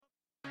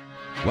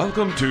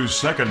Welcome to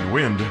Second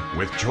Wind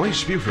with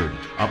Joyce Buford,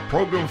 a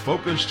program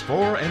focused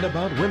for and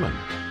about women.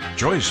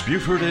 Joyce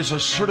Buford is a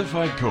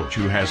certified coach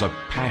who has a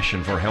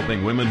passion for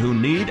helping women who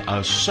need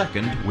a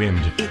second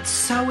wind. It's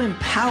so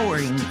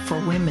empowering for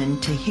women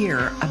to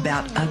hear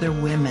about other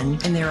women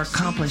and their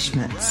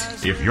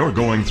accomplishments. If you're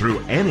going through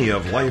any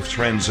of life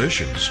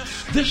transitions,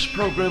 this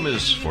program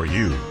is for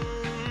you.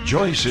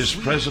 Joyce is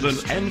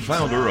president and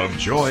founder of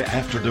Joy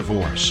After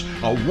Divorce,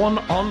 a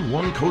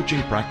one-on-one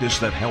coaching practice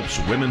that helps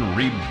women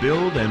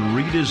rebuild and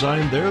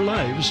redesign their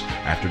lives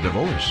after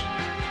divorce.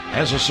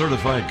 As a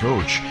certified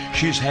coach,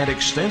 she's had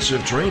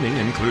extensive training,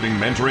 including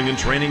mentoring and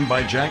training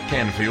by Jack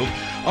Canfield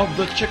of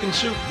the Chicken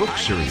Soup book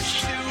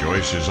series.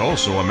 Joyce is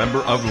also a member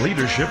of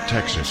Leadership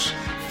Texas.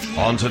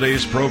 On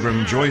today's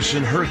program, Joyce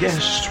and her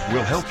guests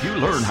will help you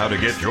learn how to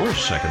get your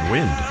second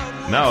wind.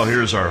 Now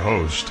here's our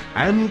host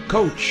and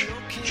coach,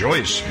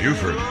 Joyce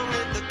Buford.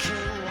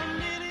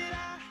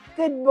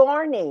 Good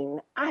morning.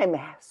 I'm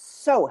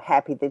so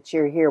happy that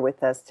you're here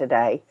with us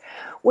today.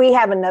 We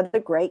have another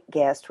great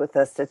guest with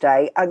us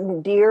today, a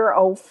dear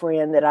old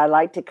friend that I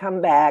like to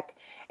come back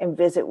and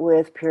visit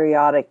with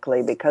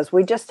periodically because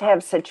we just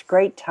have such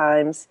great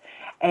times,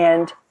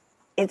 and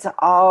it's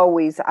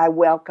always, I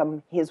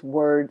welcome his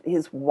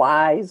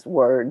wise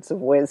words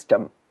of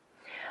wisdom.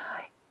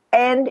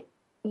 And,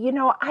 you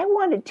know, I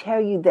want to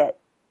tell you that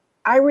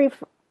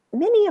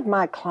many of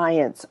my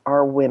clients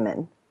are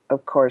women,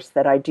 of course,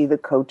 that I do the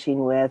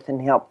coaching with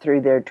and help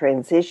through their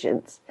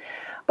transitions.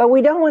 But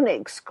we don't want to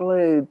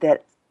exclude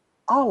that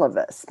all of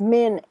us,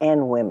 men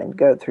and women,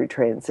 go through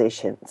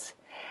transitions.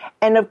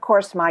 And of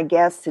course, my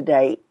guest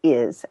today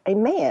is a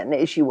man,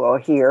 as you will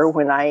hear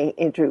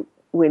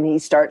when he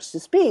starts to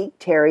speak,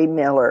 Terry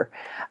Miller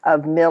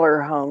of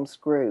Miller Homes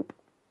Group.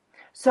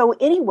 So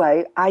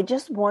anyway, I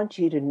just want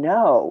you to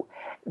know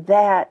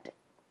that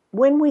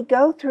when we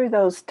go through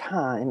those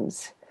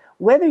times,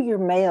 whether you're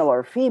male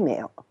or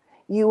female,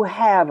 you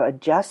have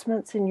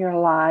adjustments in your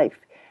life.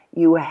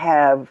 You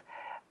have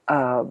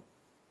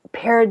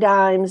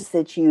paradigms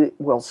that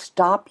will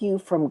stop you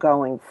from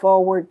going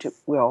forward,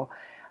 will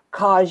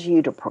cause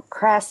you to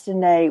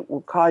procrastinate,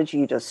 will cause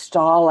you to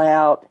stall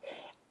out.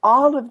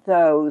 All of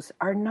those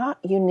are not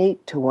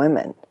unique to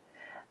women.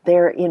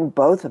 They're in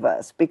both of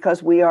us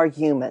because we are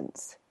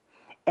humans.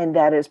 And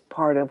that is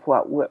part of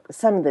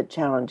some of the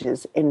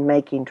challenges in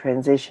making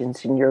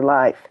transitions in your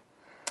life.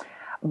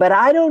 But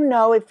I don't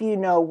know if you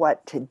know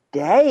what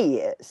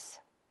today is.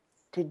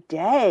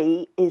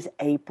 Today is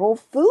April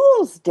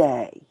Fool's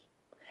Day.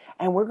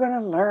 And we're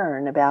going to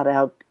learn about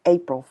our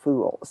April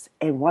Fools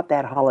and what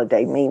that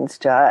holiday means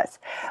to us.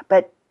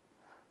 But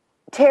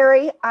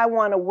Terry, I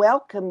want to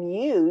welcome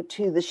you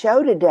to the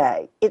show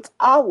today. It's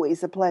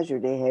always a pleasure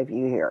to have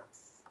you here.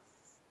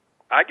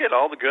 I get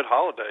all the good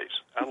holidays.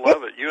 I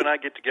love it. You and I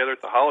get together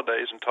at the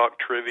holidays and talk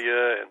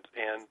trivia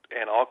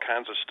and all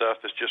kinds of stuff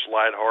that's just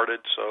lighthearted.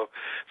 So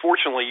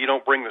fortunately, you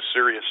don't bring the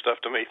serious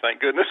stuff to me,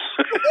 thank goodness.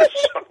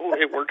 So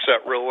it works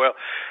out real well.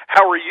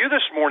 How are you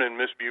this morning,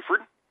 Miss Buford?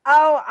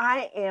 Oh,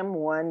 I am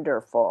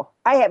wonderful.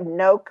 I have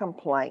no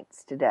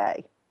complaints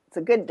today. It's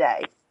a good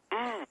day.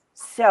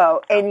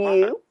 So, and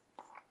you?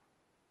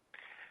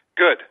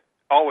 Good.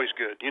 Always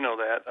good. You know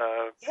that.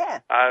 Yeah.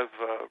 I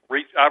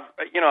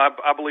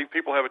believe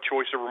people have a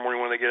choice every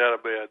morning when they get out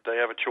of bed. They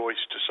have a choice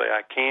to say,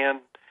 I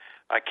can,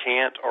 I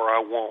can't, or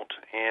I won't.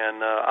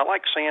 And I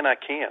like saying I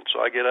can.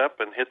 So I get up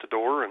and hit the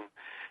door,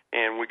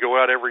 and we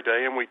go out every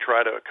day, and we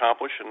try to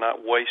accomplish and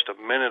not waste a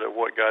minute of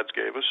what God's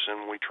gave us,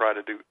 and we try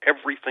to do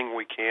everything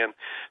we can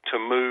to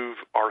move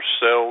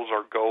ourselves,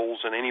 our goals,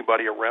 and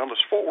anybody around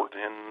us forward.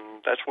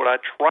 And that's what I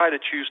try to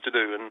choose to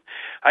do. And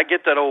I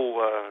get that old,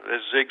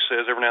 as Zig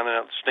says, every now and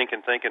then,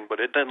 stinking thinking, but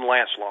it doesn't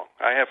last long.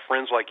 I have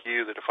friends like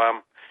you that if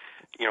I'm,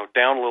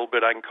 down a little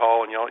bit, I can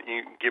call and you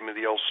can give me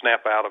the old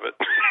snap out of it.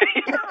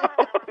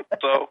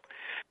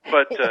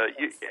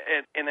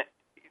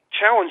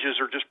 Challenges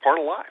are just part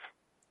of life.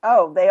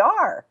 Oh, they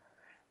are.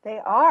 They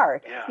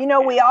are. Yeah,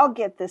 we all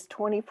get this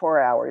 24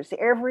 hours.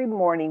 Every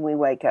morning we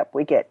wake up,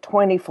 we get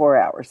 24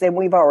 hours, and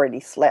we've already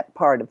slept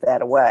part of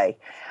that away.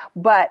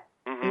 But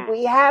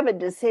we have a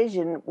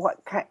decision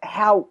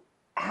how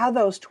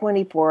those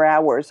 24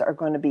 hours are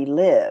going to be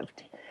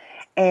lived.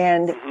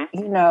 And,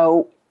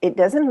 it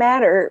doesn't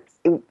matter.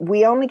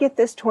 We only get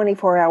this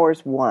 24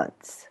 hours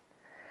once.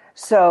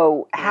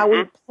 So how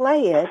we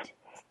play it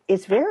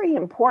is very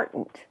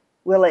important.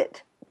 Will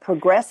it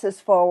progress us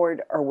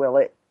forward, or will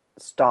it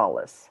stall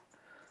us?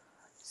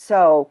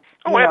 So,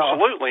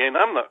 absolutely. And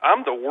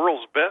I'm the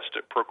world's best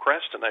at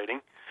procrastinating.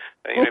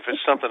 And if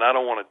it's something I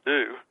don't want to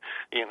do,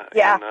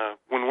 Yeah.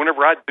 And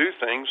whenever I do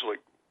things like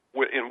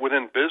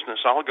within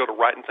business, I'll go to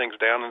writing things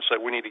down and say,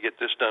 we need to get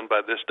this done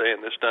by this day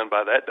and this done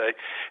by that day.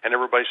 And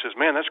everybody says,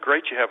 man, that's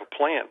great, you have a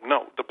plan.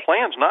 No, the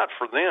plan's not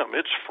for them.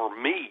 It's for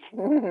me.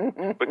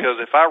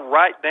 Because if I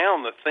write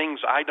down the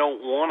things I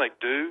don't want to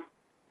do,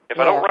 if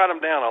I don't write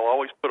them down, I'll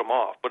always put them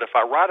off. But if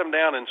I write them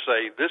down and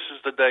say, this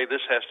is the day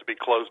this has to be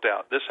closed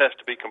out, this has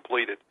to be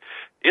completed,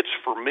 it's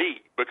for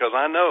me, because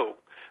I know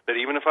that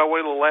even if I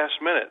wait till the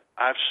last minute,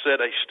 I've set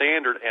a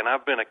standard and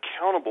I've been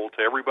accountable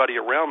to everybody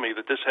around me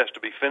that this has to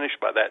be finished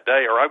by that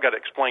day, or I've got to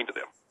explain to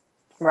them.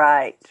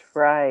 Right,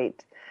 right.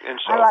 And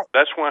so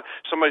that's why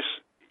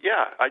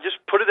I just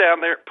put it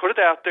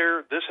out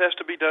there. This has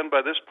to be done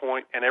by this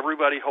point, and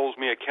everybody holds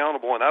me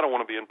accountable, and I don't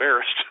want to be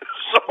embarrassed.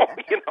 So,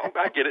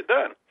 I get it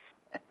done.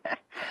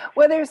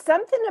 Well, there's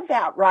something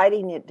about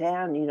writing it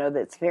down,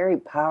 that's very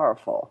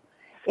powerful.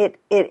 It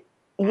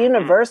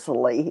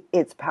universally,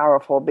 it's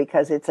powerful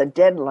because it's a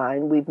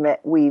deadline.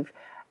 We've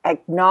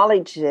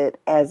acknowledged it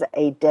as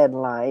a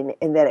deadline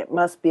and that it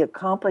must be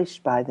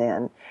accomplished by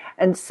then.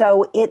 And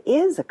so it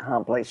is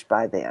accomplished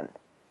by then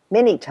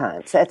many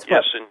times. That's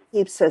what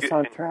keeps us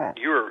on track.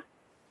 You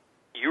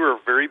are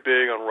very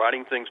big on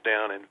writing things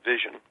down and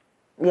vision.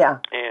 Yeah.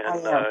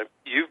 And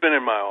you've been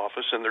in my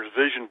office, and there's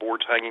vision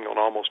boards hanging on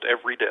almost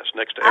every desk,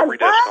 next to every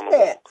desk on the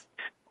wall.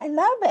 I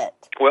love it.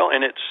 Well,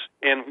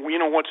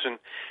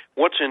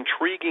 what's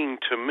intriguing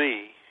to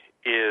me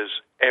is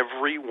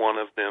every one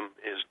of them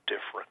is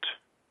different.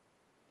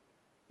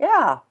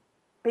 Yeah,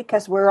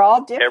 because we're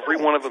all different. Every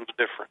one of them is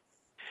different.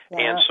 Yeah.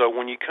 And so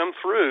when you come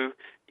through,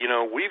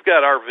 we've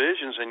got our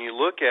visions, and you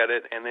look at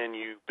it, and then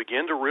you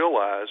begin to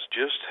realize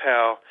just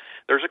how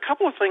there's a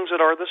couple of things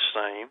that are the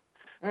same.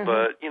 Mm-hmm.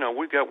 But,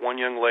 we've got one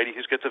young lady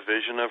who's got the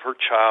vision of her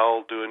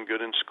child doing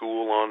good in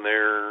school on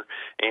there,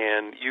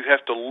 and you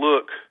have to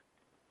look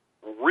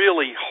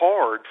really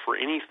hard for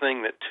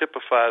anything that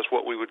typifies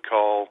what we would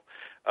call,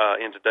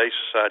 in today's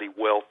society,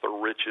 wealth or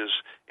riches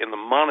in the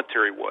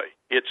monetary way.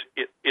 It's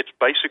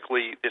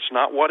basically, it's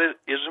not what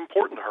is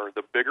important to her.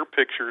 The bigger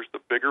pictures,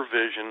 the bigger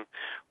vision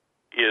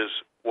is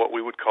what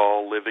we would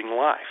call living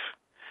life.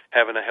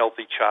 Having a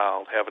healthy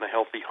child, having a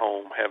healthy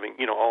home, having,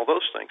 all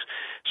those things.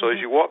 So as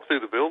you walk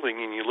through the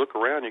building and you look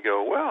around, you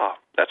go, wow,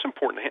 that's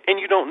important. And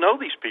you don't know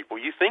these people.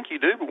 You think you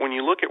do, but when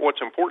you look at what's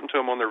important to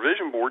them on their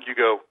vision board, you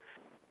go,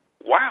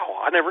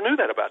 wow, I never knew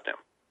that about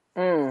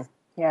them.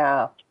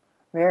 Yeah,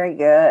 very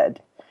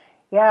good.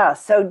 Yeah,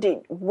 so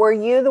were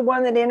you the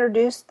one that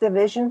introduced the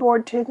vision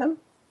board to them?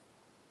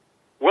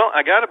 Well,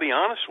 I got to be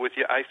honest with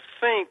you. I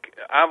think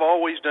I've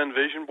always done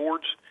vision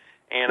boards.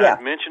 And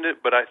I've mentioned it,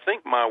 but I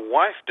think my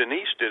wife,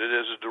 Denise, did it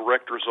as a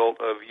direct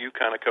result of you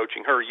kind of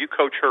coaching her. You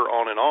coach her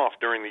on and off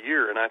during the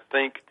year, and I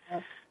think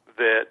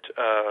that,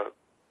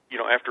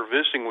 after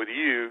visiting with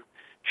you,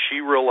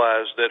 she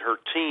realized that her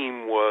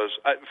team was,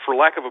 for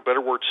lack of a better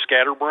word,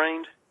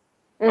 scatterbrained.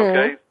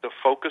 Okay? The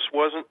focus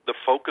wasn't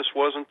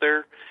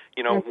there.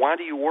 Why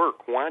do you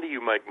work? Why do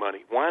you make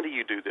money? Why do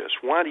you do this?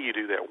 Why do you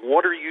do that?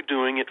 What are you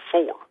doing it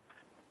for?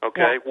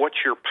 Okay? What's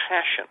your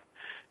passion?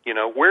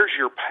 Where's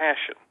your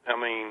passion? I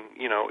mean,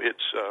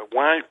 it's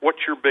why. What's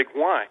your big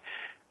why?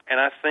 And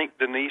I think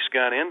Denise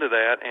got into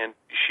that, and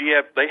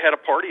they had a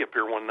party up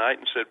here one night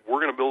and said, "We're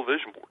going to build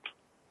vision boards."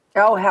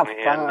 Oh, how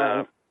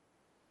fun!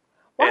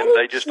 And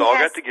they just all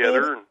got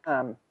together.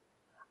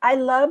 I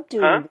love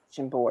doing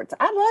vision boards.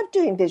 I love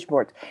doing vision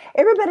boards.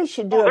 Everybody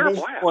should do a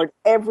vision board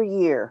every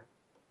year.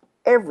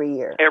 Every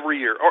year.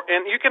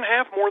 And you can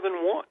have more than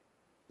one.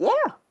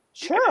 Yeah.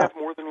 Sure. You can have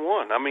more than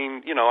one. I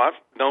mean, I've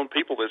known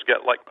people that's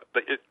got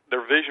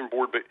their vision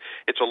board, but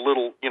it's a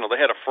little, they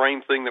had a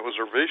frame thing that was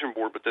their vision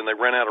board, but then they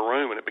ran out of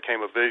room and it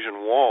became a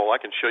vision wall. I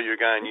can show you a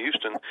guy in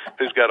Houston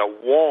who's got a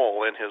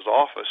wall in his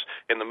office.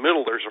 In the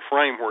middle, there's a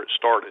frame where it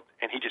started,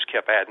 and he just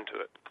kept adding to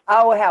it.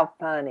 Oh, how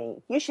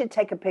funny. You should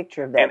take a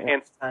picture of that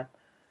next time.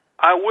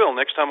 I will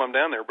next time I'm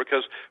down there,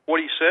 because what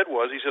he said,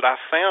 I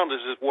found is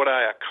what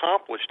I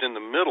accomplished in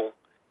the middle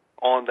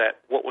on that,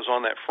 what was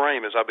on that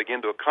frame, as I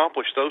began to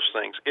accomplish those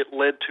things, it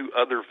led to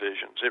other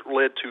visions. It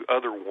led to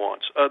other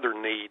wants, other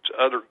needs,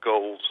 other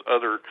goals,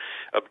 other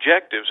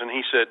objectives. And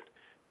he said,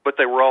 but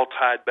they were all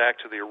tied back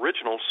to the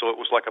original, so it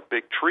was like a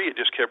big tree. It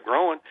just kept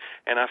growing.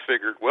 And I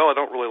figured, well, I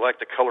don't really like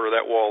the color of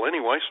that wall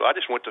anyway, so I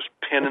just went to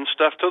pinning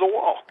stuff to the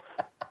wall.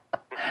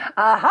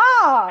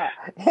 Aha!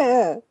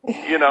 And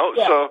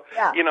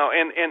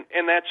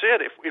that's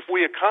it. If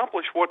we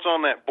accomplish what's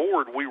on that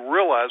board, we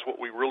realize what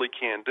we really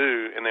can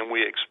do, and then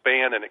we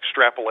expand and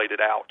extrapolate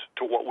it out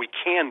to what we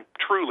can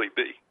truly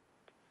be.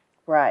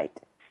 Right.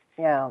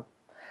 Yeah.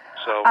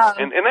 So,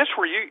 and that's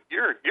where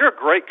you're a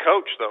great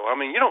coach, though. I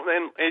mean,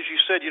 and as you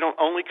said, you don't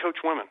only coach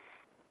women.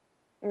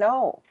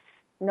 No.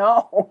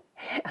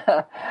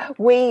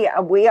 We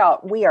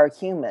are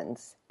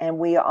humans, and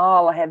we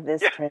all have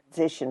this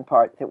transition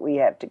part that we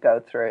have to go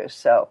through.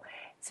 So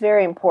it's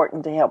very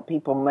important to help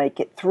people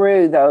make it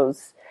through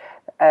those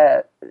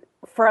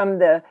from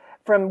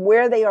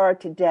where they are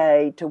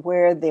today to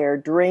where their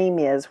dream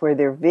is, where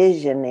their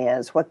vision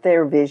is, what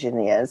their vision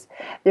is.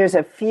 There's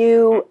a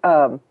few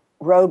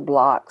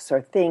roadblocks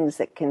or things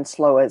that can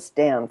slow us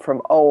down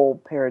from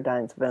old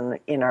paradigms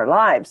in our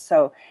lives.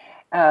 So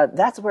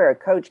that's where a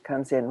coach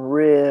comes in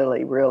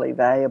really, really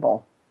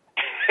valuable.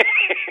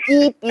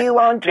 Keep you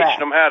on track.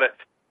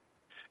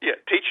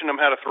 Teaching them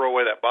how to throw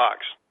away that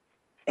box.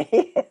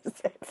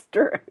 Yes, that's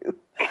true.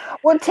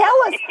 Well, tell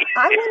us.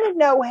 I want to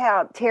know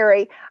how,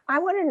 Terry, I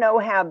want to know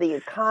how the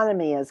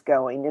economy is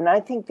going. And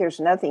I think there's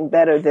nothing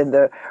better than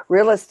the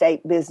real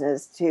estate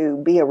business to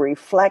be a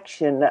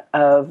reflection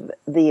of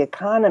the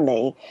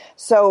economy.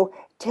 So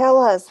tell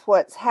us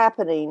what's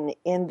happening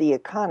in the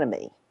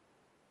economy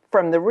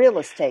from the real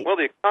estate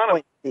point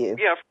of view.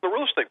 Yeah, from the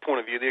real estate point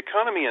of view, the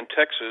economy in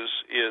Texas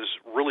is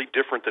really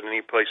different than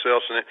any place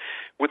else. And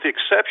with the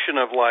exception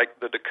of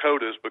like the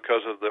Dakotas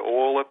because of the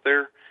oil up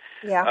there,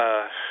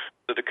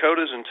 the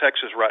Dakotas in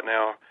Texas right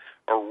now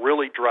are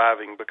really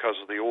driving because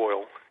of the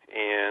oil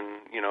and,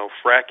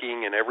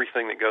 fracking and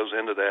everything that goes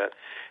into that.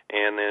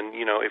 And then,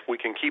 if we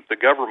can keep the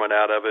government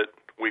out of it,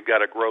 we've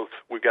got a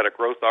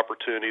growth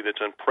opportunity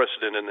that's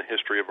unprecedented in the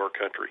history of our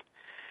country.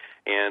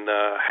 And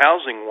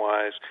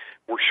housing-wise,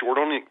 we're short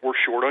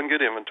on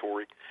good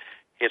inventory.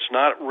 It's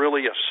not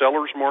really a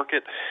seller's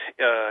market.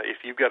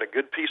 If you've got a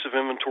good piece of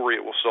inventory,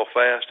 it will sell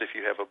fast. If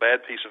you have a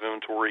bad piece of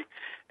inventory,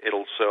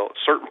 it'll sell.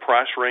 Certain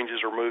price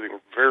ranges are moving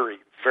very,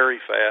 very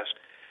fast.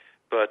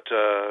 But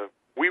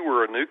we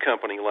were a new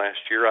company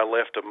last year. I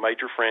left a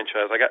major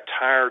franchise. I got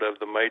tired of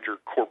the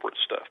major corporate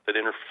stuff that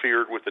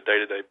interfered with the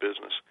day-to-day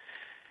business.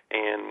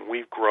 And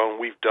we've grown.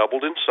 We've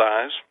doubled in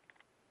size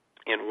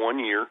in 1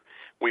 year.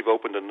 We've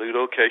opened a new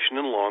location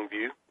in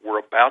Longview. We're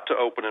about to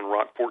open in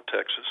Rockport,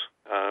 Texas.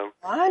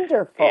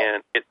 Wonderful.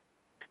 And it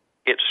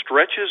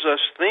stretches us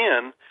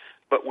thin,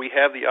 but we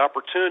have the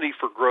opportunity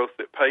for growth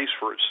that pays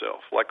for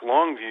itself. Like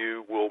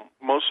Longview will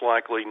most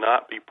likely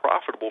not be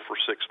profitable for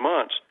 6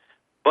 months,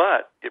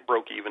 but it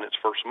broke even its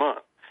first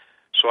month.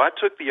 So I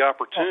took the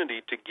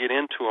opportunity to get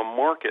into a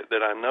market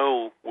that I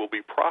know will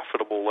be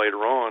profitable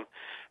later on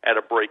at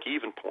a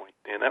break-even point.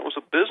 And that was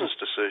a business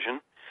decision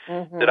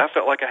that I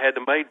felt like I had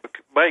to make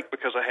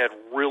because I had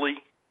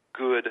really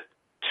good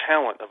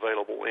talent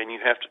available. And you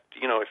have to,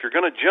 if you're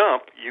going to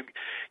jump, you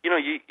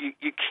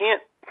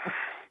can't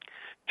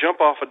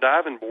jump off a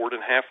diving board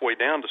and halfway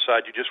down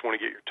decide you just want to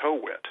get your toe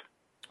wet.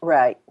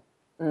 Right.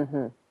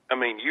 Mm-hmm. I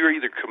mean, you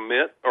either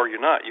commit or you're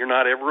not. You're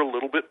not ever a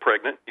little bit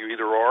pregnant. You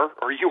either are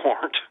or you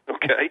aren't.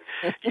 Okay.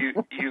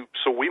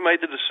 So we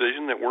made the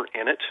decision that we're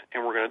in it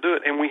and we're going to do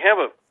it. And we have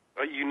a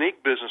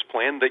unique business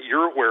plan that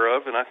you're aware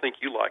of, and I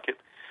think you like it.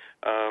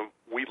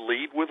 We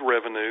lead with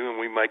revenue, and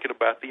we make it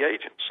about the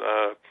agents.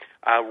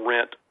 I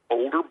rent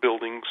older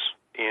buildings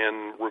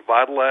in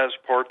revitalized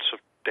parts of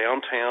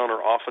downtown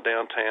or off of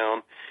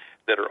downtown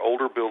that are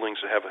older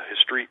buildings that have a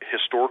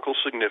historical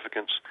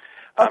significance.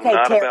 Okay, I'm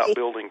not Terry, about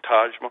building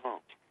Taj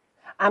Mahal.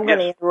 I'm going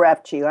to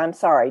interrupt you. I'm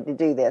sorry to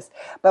do this,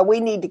 but we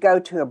need to go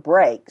to a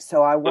break.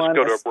 So I want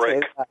us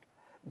to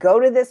go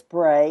to this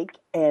break,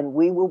 and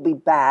we will be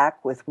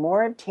back with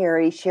more of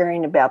Terry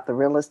sharing about the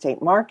real estate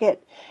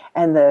market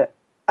and the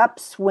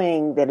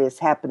upswing that is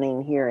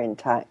happening here in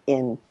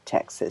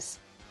Texas.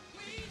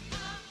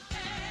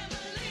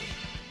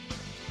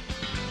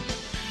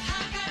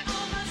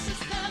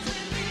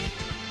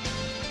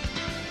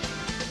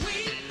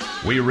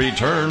 We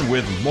return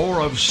with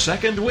more of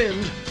Second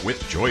Wind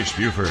with Joyce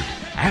Buford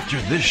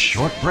after this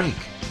short break.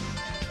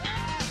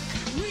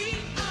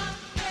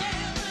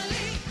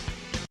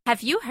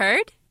 Have you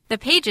heard? The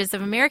pages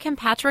of American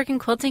Patchwork and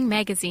Quilting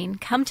magazine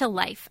come to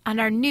life on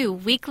our new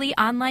weekly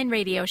online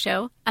radio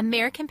show,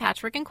 American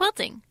Patchwork and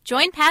Quilting.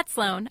 Join Pat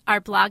Sloan, our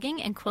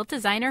blogging and quilt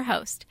designer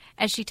host,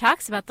 as she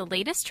talks about the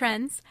latest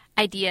trends,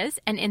 ideas,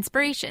 and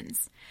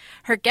inspirations.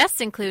 Her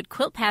guests include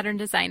quilt pattern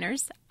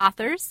designers,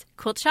 authors,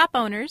 quilt shop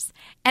owners,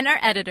 and our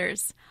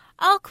editors,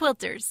 all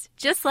quilters,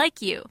 just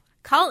like you.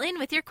 Call in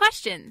with your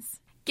questions.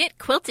 Get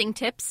quilting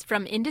tips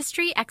from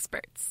industry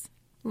experts.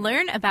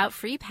 Learn about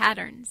free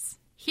patterns.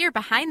 Hear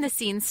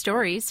behind-the-scenes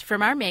stories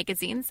from our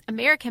magazines,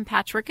 American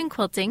Patchwork and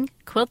Quilting,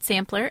 Quilt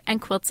Sampler,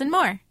 and Quilts and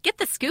More. Get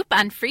the scoop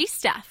on free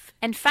stuff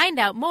and find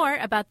out more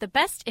about the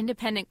best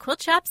independent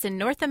quilt shops in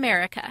North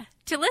America.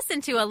 To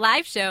listen to a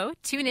live show,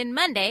 tune in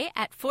Monday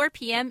at 4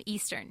 p.m.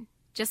 Eastern.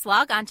 Just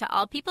log on to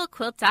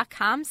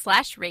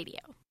allpeoplequilt.com/radio.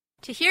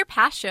 To hear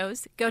past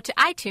shows, go to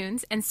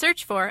iTunes and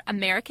search for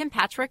American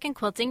Patchwork and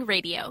Quilting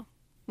Radio.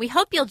 We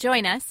hope you'll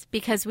join us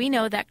because we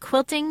know that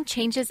quilting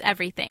changes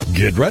everything.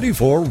 Get ready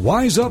for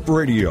Wise Up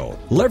Radio,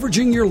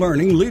 leveraging your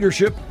learning,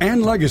 leadership,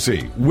 and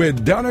legacy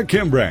with Donna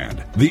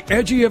Kimbrand, the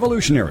Edgy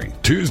Evolutionary,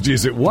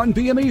 Tuesdays at 1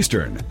 p.m.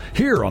 Eastern,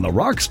 here on the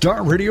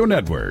Rockstar Radio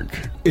Network.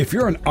 If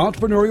you're an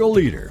entrepreneurial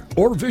leader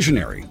or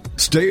visionary,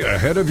 stay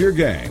ahead of your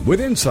game with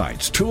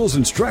insights, tools,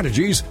 and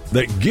strategies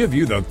that give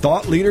you the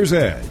thought leader's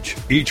edge.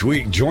 Each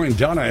week, join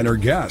Donna and her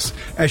guests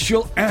as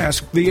she'll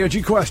ask the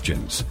edgy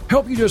questions,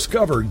 help you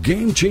discover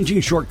game-changing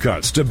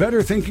shortcuts to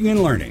better thinking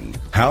and learning,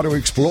 how to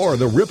explore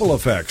the ripple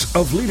effects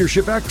of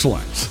leadership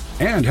excellence,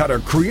 and how to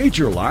create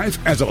your life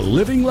as a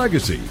living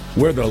legacy,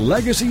 where the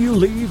legacy you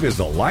leave is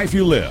the life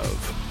you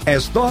live.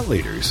 As thought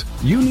leaders,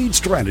 you need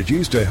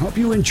strategies to help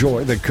you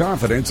enjoy the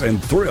confidence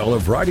and thrill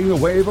of riding the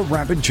wave of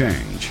rapid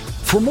change.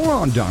 For more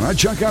on Donna,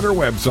 check out her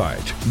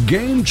website,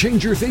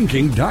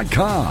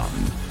 GameChangerThinking.com.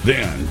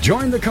 Then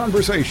join the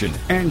conversation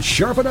and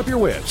sharpen up your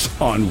wits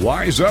on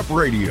Wise Up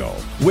Radio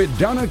with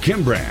Donna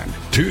Kimbrand,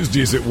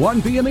 Tuesdays at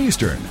 1 p.m.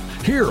 Eastern,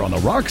 here on the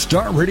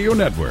Rockstar Radio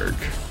Network.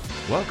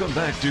 Welcome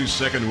back to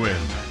Second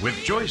Wind with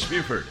Joyce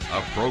Buford,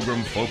 a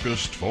program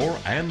focused for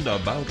and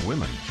about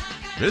women.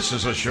 This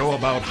is a show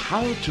about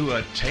how to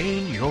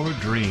attain your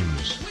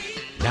dreams.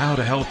 Now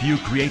to help you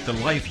create the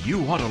life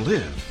you want to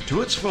live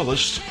to its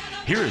fullest,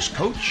 here is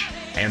coach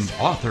and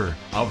author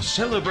of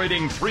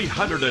Celebrating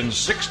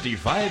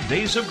 365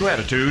 Days of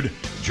Gratitude,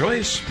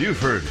 Joyce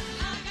Buford.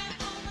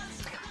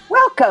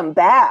 Welcome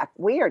back.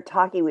 We are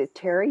talking with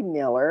Terry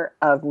Miller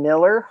of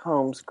Miller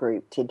Homes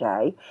Group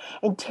today.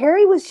 And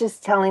Terry was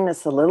just telling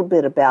us a little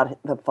bit about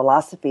the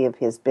philosophy of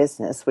his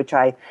business, which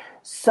I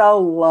so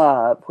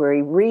love, where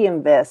he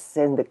reinvests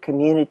in the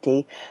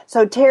community.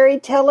 So Terry,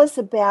 tell us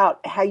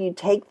about how you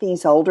take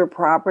these older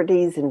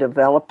properties and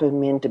develop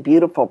them into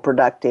beautiful,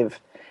 productive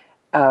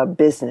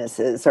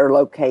businesses or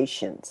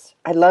locations.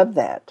 I love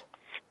that.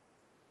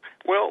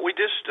 Well, we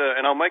just,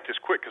 and I'll make this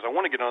quick because I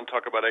want to get on and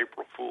talk about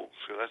April Fools,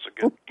 so that's a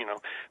good,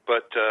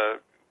 but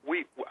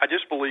I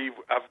just believe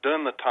I've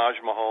done the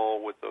Taj Mahal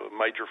with a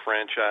major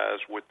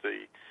franchise where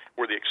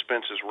the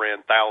expenses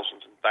ran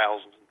thousands and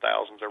thousands and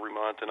thousands every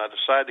month, and I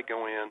decided to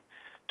go in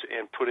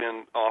and put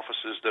in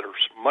offices that are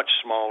much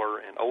smaller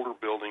and older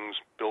buildings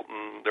built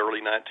in the early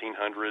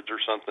 1900s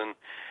or something,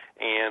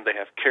 and they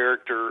have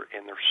character,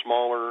 and they're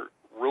smaller.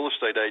 Real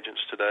estate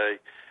agents today,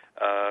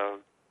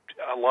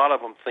 a lot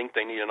of them think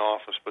they need an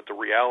office, but the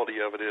reality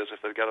of it is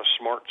if they've got a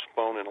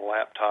smartphone and a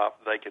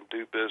laptop, they can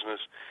do business.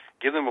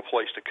 Give them a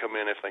place to come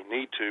in if they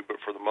need to, but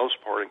for the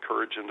most part,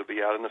 encourage them to be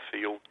out in the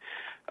field.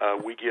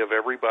 We give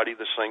everybody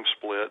the same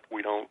split.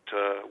 We don't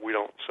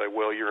say,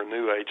 well, you're a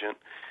new agent,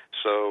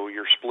 so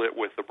your split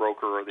with the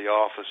broker or the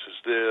office is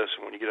this.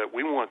 And when you get up,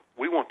 we want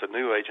the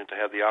new agent to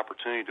have the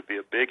opportunity to be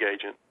a big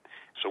agent.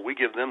 So we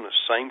give them the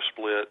same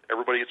split.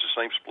 Everybody gets the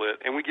same split,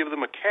 and we give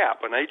them a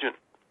cap. An agent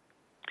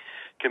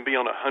can be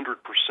on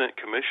 100%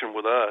 commission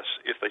with us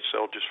if they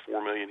sell just $4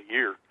 million a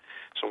year.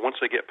 So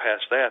once they get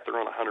past that, they're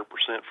on 100%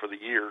 for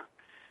the year,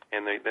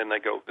 and then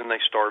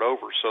they start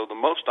over. So the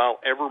most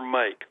I'll ever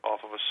make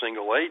off of a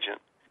single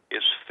agent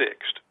is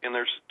fixed, and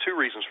there's two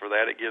reasons for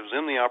that. It gives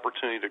them the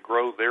opportunity to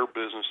grow their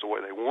business the way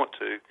they want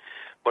to,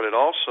 but it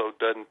also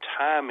doesn't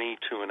tie me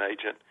to an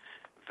agent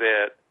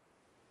that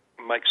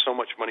makes so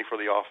much money for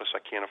the office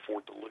I can't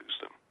afford to lose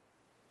them.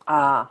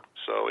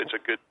 So it's a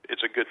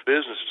good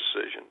business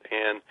decision,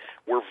 and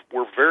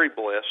we're very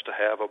blessed to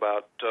have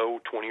about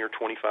 20 or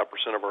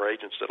 25% of our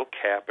agents that'll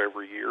cap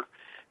every year,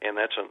 and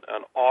that's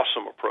an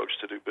awesome approach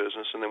to do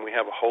business. And then we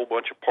have a whole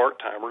bunch of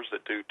part-timers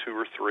that do 2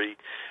 or 3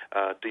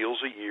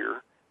 deals a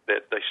year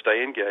that they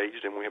stay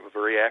engaged, and we have a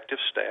very active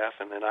staff.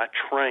 And then I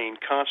train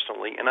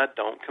constantly, and I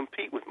don't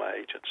compete with my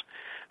agents.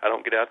 I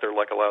don't get out there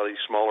like a lot of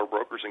these smaller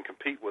brokers and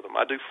compete with them.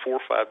 I do 4 or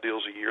 5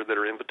 deals a year that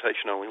are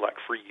invitation only, like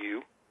for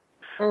you.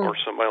 Or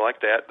somebody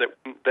like that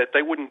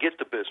they wouldn't get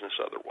the business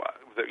otherwise,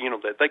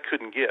 that they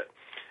couldn't get.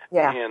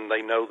 Yeah. And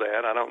they know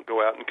that. I don't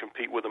go out and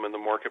compete with them in the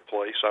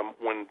marketplace.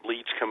 When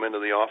leads come into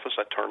the office,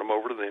 I turn them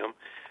over to them.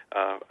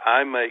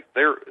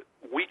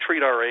 We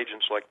treat our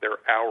agents like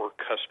they're our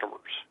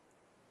customers,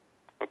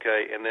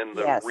 okay? And then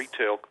the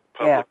retail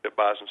public that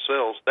buys and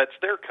sells, that's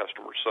their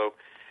customers. So,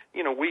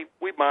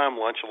 we buy them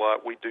lunch a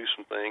lot. We do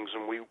some things,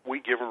 and we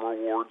give them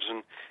rewards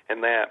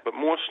and that. But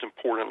most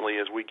importantly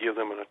is we give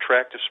them an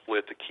attractive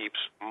split that keeps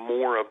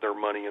more of their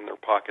money in their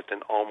pocket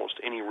than almost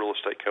any real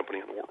estate company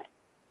in the world.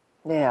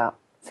 Yeah,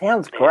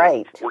 sounds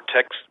great. And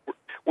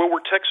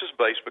we're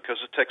Texas-based because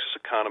the Texas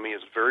economy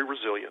is very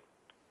resilient.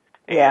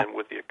 And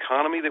with the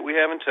economy that we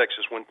have in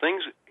Texas, when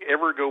things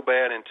ever go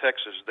bad in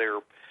Texas,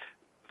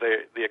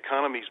 the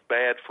economy's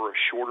bad for a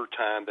shorter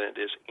time than it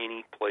is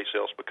any place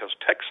else because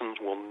Texans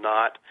will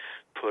not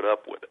put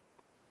up with it.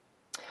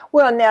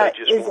 Well, now,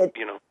 is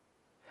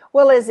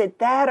it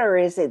that, or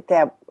is it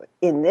that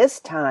in this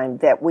time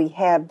that we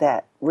have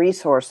that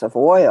resource of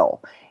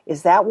oil?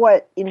 Is that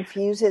what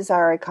infuses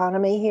our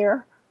economy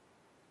here?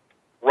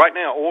 Right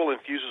now, oil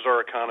infuses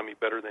our economy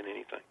better than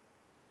anything.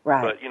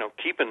 Right. But,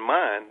 keep in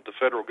mind, the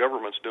federal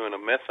government's doing a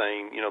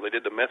methane, they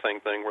did the methane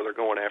thing where they're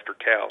going after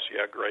cows.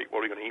 Yeah, great. What,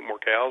 are we going to eat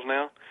more cows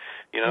now?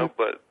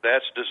 But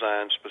that's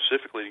designed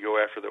specifically to go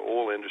after the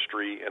oil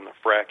industry and the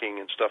fracking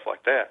and stuff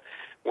like that.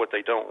 What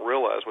they don't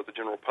realize, what the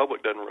general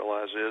public doesn't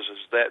realize is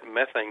that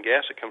methane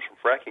gas that comes from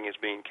fracking is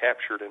being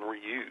captured and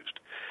reused.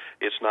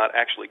 It's not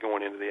actually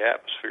going into the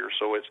atmosphere.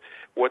 So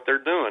what they're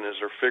doing is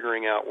they're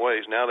figuring out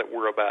ways. Now that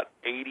we're about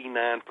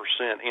 89%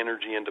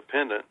 energy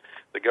independent,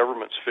 the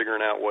government's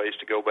figuring out ways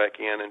to go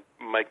back in and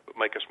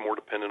make us more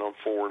dependent on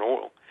foreign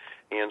oil.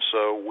 And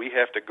so we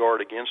have to guard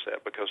against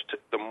that because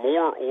the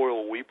more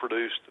oil we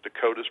produce, the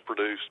Dakotas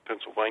produce,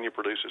 Pennsylvania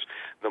produces,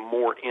 the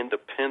more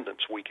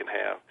independence we can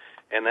have.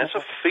 And that's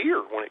a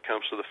fear when it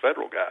comes to the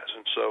federal guys.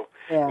 And so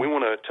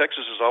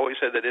Texas has always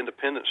had that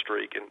independent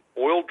streak, and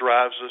oil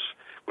drives us.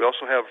 We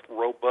also have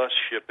robust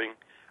shipping.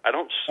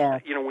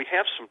 We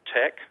have some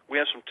tech,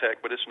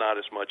 but it's not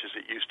as much as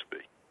it used to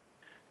be.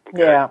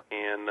 Okay? Yeah.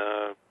 And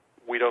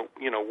we don't,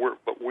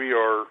 we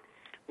are,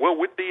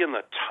 we'd be in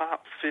the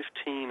top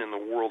 15 in the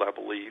world, I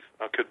believe.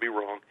 I could be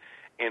wrong,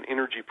 in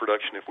energy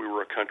production if we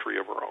were a country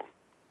of our own.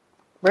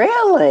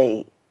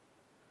 Really?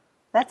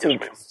 That's Yes,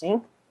 interesting.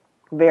 Ma'am.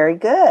 Very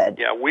good.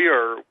 Yeah, we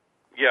are.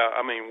 Yeah,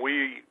 I mean,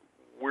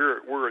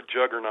 we're a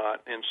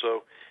juggernaut, and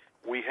so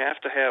we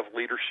have to have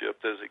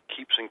leadership that it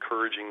keeps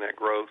encouraging that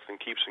growth and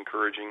keeps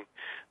encouraging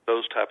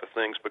those type of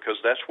things, because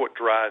that's what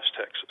drives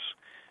Texas.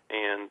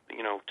 And,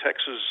 you know,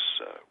 Texas,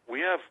 we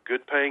have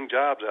good-paying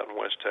jobs out in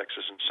West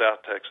Texas and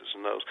South Texas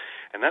and those,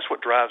 and that's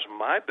what drives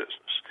my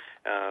business.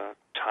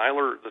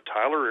 The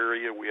Tyler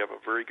area, we have a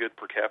very good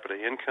per capita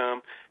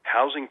income.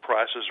 Housing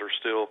prices are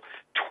still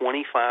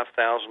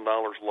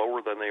 $25,000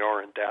 lower than they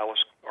are in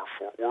Dallas or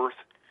Fort Worth,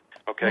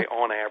 okay,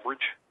 on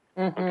average.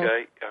 Mm-hmm.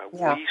 Okay,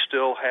 we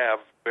still have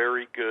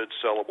very good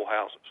sellable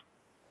houses.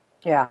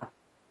 Yeah.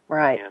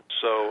 Right. And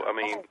so, I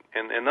mean,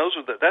 and those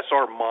are that's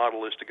our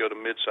model, is to go to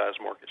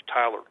mid-sized markets: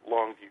 Tyler,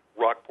 Longview,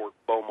 Rockport,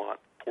 Beaumont,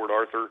 Port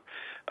Arthur,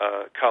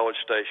 College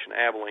Station,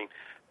 Abilene.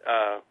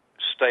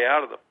 Stay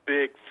out of the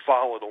big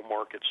volatile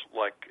markets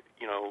like,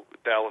 you know,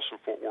 Dallas and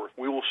Fort Worth.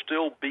 We will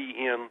still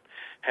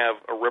have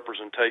a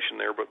representation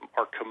there, but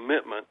our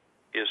commitment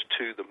is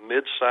to the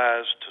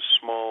mid-sized to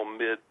small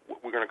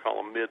what we're going to call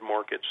them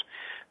mid-markets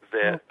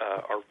that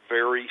are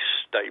very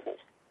stable.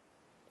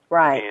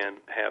 Right. And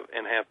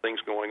have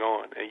things going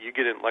on. And you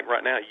get in, like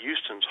right now,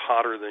 Houston's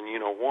hotter than you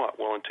know what.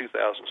 Well, in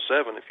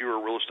 2007, if you were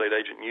a real estate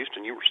agent in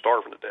Houston, you were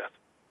starving to death.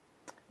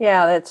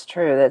 Yeah, that's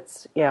true.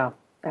 That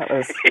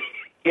was,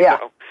 yeah.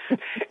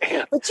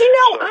 But you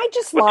know, I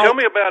just like... Tell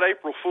me about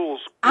April Fools,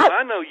 because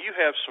I know you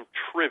have some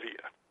trivia.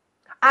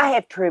 I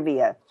have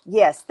trivia.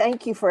 Yes,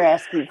 thank you for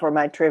asking for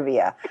my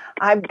trivia.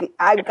 I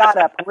got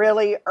up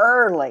really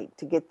early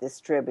to get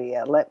this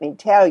trivia, let me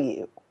tell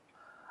you.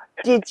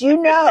 Did you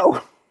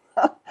know...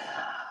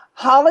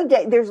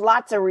 There's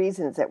lots of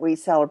reasons that we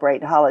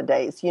celebrate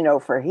holidays, you know,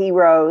 for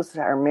heroes,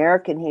 our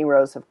American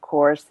heroes, of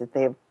course, that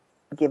they've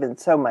given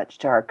so much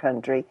to our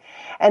country.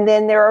 And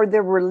then there are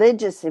the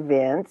religious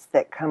events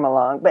that come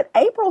along. But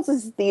April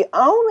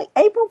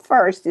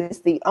 1st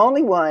is the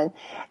only one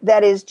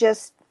that is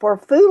just for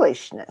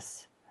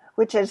foolishness,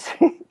 which is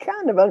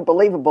kind of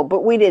unbelievable,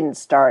 but we didn't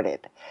start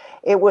it.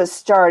 It was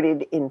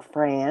started in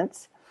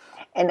France,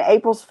 and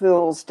April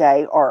Fool's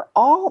Day, or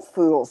All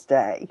Fool's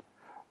Day,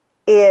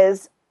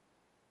 is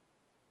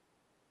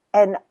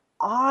an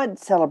odd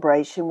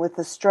celebration with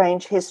a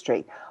strange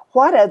history.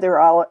 What other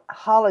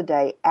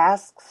holiday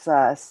asks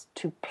us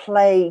to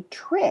play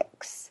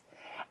tricks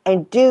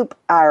and dupe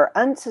our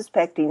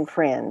unsuspecting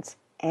friends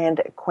and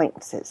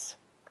acquaintances?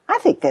 I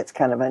think that's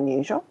kind of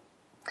unusual.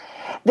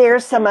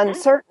 There's some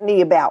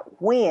uncertainty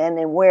about when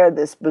and where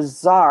this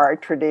bizarre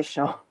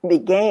tradition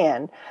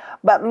began,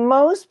 but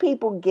most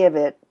people give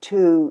it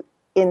in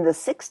the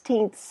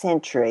 16th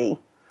century,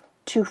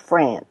 to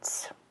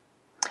France.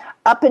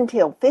 Up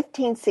until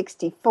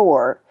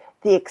 1564,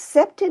 the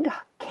accepted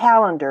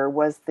calendar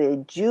was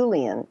the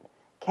Julian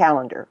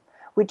calendar,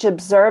 which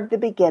observed the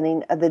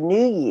beginning of the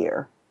new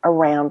year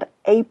around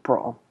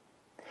April.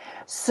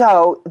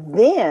 So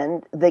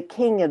then the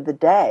king of the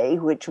day,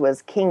 which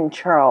was King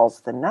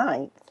Charles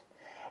IX,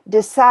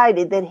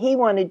 decided that he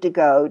wanted to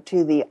go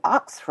to the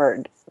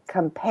Oxford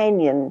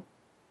companion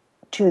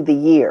to the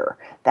year.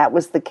 That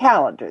was the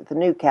calendar, the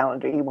new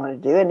calendar he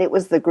wanted to do, and it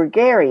was the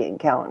Gregorian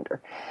calendar,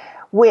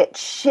 which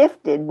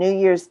shifted New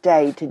Year's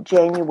Day to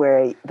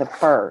January the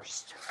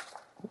 1st.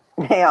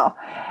 Now,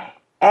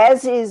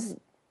 as is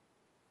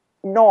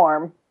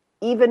norm,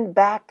 even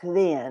back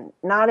then,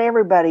 not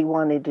everybody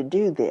wanted to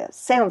do this.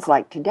 Sounds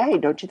like today,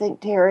 don't you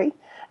think, Terry?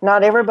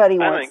 Not everybody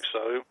wants... I think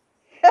so.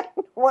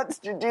 Wants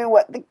to do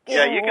what the king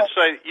Yeah, you can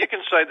say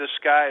the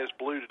sky is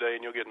blue today,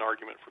 and you'll get an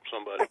argument from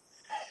somebody.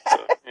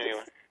 So,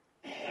 anyway.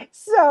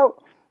 So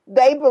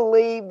they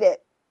believe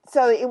that,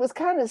 so it was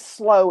kind of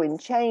slow in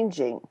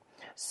changing.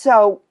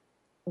 So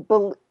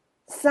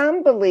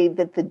some believe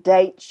that the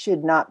date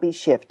should not be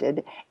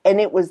shifted, and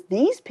it was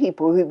these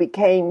people who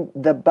became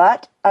the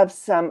butt of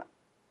some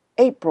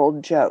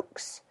April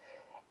jokes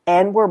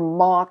and were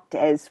mocked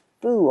as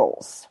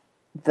fools,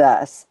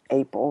 thus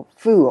April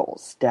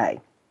Fool's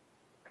Day.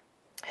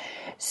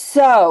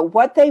 So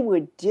what they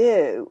would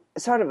do,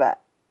 sort of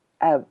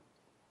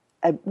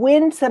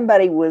when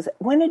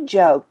a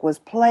joke was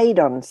played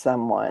on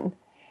someone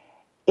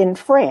in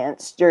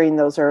France during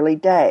those early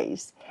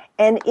days,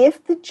 and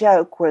if the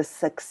joke was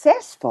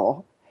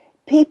successful,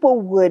 people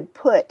would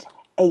put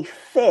a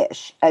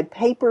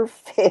paper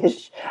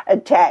fish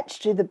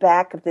attached to the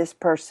back of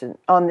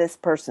on this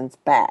person's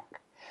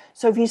back.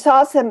 So if you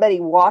saw somebody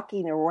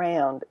walking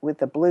around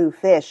with a blue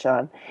fish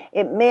on,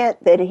 it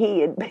meant that he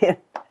had been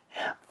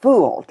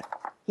fooled.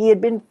 He had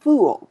been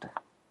fooled.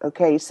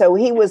 Okay, so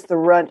he was the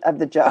runt of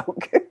the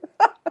joke.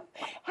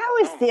 How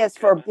is this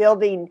for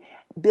building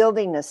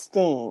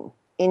esteem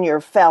in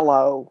your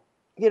fellow?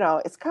 You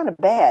know, it's kind of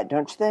bad,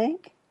 don't you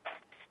think?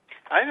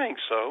 I think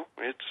so.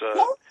 It's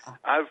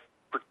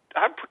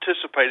I've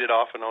participated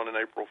off and on in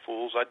April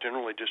Fools. I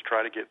generally just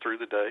try to get through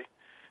the day,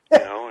 you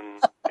know,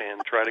 and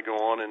try to go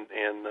on and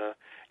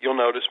you'll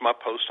notice my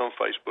posts on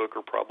Facebook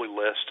are probably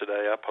less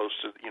today. I'll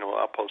post a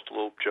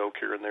little joke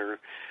here and there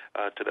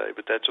today,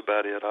 but that's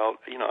about it.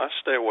 I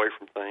stay away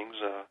from things.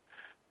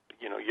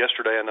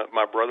 yesterday I know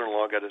my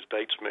brother-in-law got his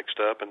dates mixed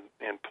up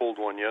and pulled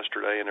one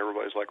yesterday, and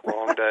everybody's like,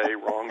 wrong day,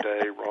 wrong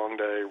day, wrong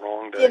day,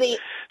 wrong day.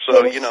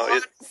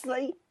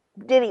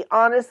 Did he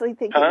honestly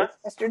think it was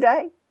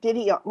yesterday?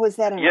 Was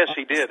that Yes,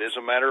 he did. As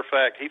a matter of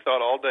fact, he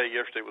thought all day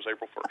yesterday was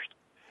April 1st.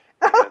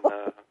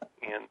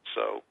 And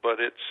so, but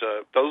it's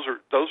those are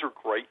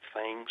great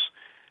things.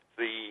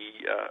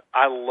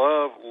 I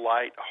love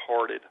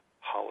light-hearted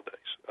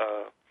holidays.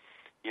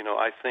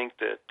 I think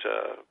that,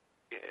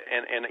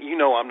 and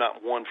I'm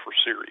not one for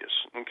serious.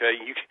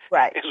 Okay,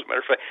 right. As a matter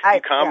of fact,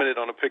 you commented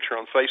on a picture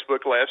on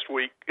Facebook last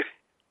week.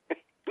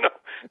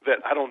 That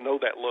I don't know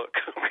that look.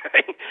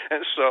 Okay,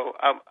 and so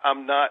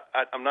I'm not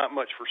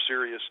much for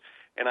serious.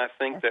 And I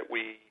think that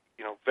we,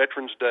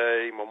 Veterans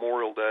Day,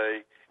 Memorial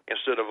Day,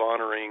 instead of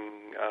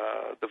honoring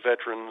the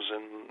veterans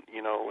and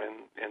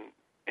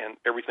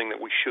everything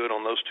that we should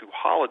on those two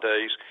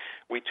holidays,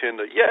 we tend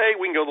to,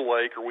 we can go to the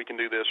lake, or we can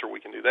do this, or we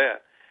can do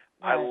that.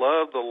 Right. I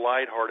love the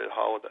lighthearted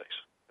holidays,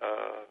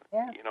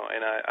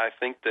 and I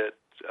think that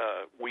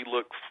we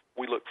look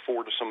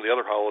forward to some of the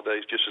other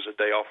holidays just as a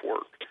day off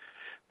work.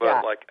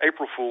 But like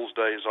April Fool's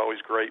Day is always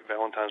great,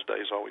 Valentine's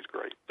Day is always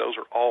great. Those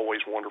are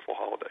always wonderful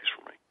holidays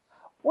for me.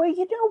 Well,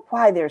 you know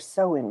why they're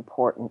so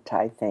important,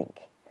 I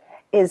think,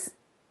 is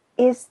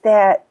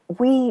that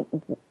we,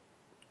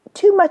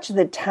 too much of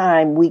the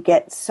time, we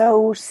get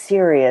so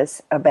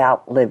serious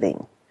about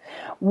living.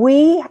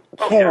 We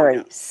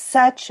carry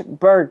such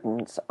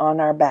burdens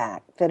on our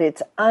back that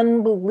it's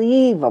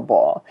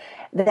unbelievable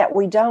that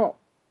we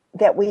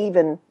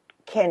even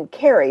can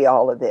carry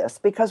all of this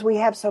because we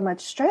have so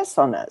much stress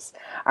on us.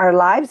 Our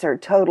lives are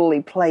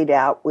totally played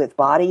out with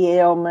body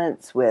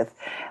ailments, with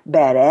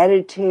bad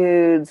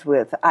attitudes,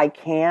 with I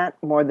can't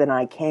more than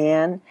I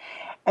can.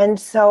 And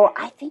so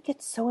I think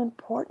it's so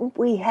important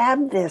we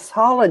have this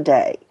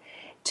holiday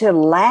to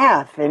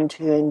laugh and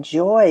to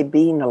enjoy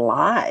being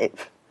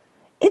alive.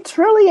 It's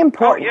really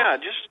important. Oh, yeah,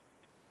 just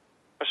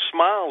a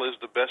smile is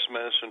the best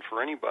medicine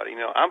for anybody.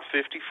 I'm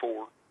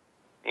 54,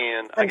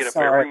 and I get up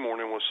every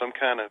morning with some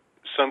kind of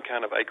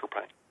ache or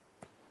pain.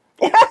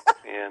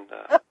 and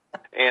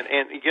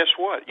guess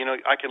what?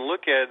 I can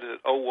look at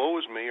it, oh, woe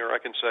is me, or I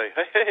can say,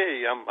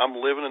 hey, I'm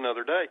living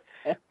another day.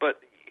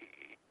 But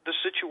the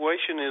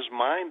situation is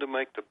mine to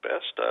make the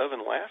best of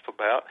and laugh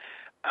about.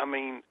 I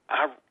mean,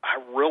 I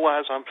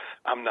realize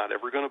I'm not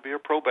ever going to be a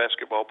pro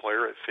basketball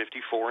player at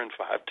 54 and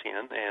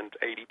 5'10" and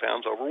 80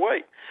 pounds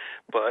overweight.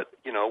 But,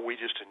 we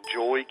just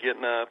enjoy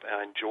getting up and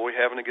I enjoy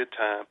having a good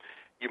time.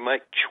 You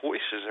make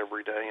choices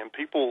every day, and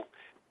people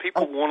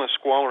want to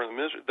squalor in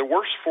the misery. The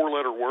worst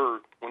four-letter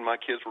word when my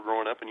kids were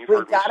growing up, and you've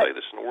heard me say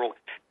this in the world,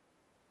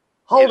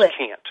 is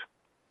can't.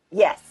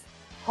 Yes.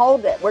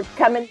 Hold it. We're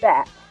coming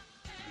back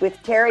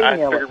with Terry Miller.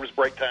 I figured it was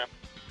break time.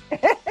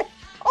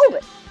 Hold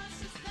it.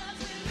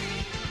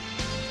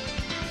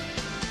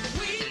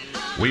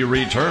 We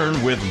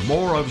return with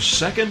more of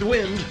Second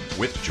Wind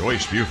with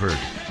Joyce Buford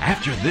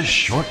after this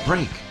short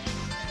break.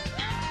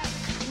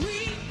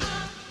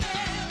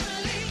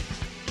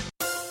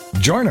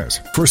 Join us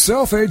for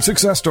Self-Aid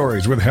Success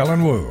Stories with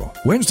Helen Wu,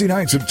 Wednesday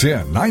nights at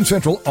 10, 9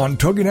 Central on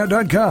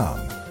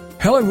TogiNet.com.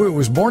 Helen Wu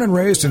was born and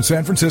raised in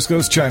San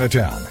Francisco's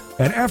Chinatown,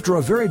 and after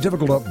a very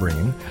difficult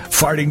upbringing,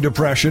 fighting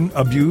depression,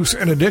 abuse,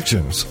 and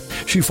addictions,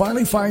 she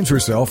finally finds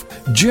herself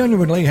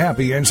genuinely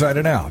happy inside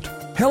and out.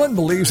 Helen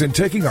believes in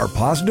taking our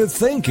positive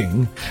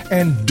thinking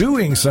and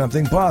doing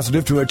something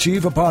positive to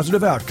achieve a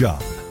positive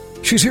outcome.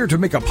 She's here to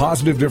make a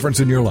positive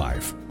difference in your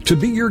life, to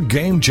be your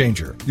game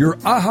changer, your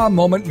aha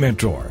moment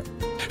mentor.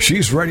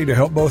 She's ready to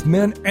help both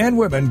men and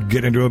women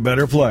get into a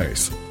better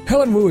place.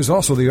 Helen Wu is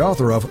also the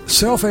author of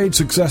Self-Aid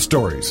Success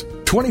Stories,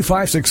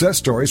 25 success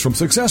stories from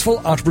successful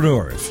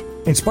entrepreneurs.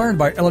 Inspired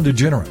by Ellen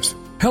DeGeneres,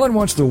 Helen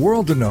wants the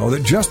world to know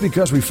that just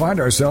because we find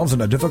ourselves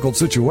in a difficult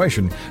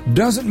situation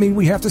doesn't mean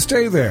we have to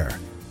stay there.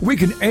 We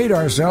can aid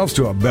ourselves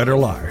to a better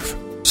life.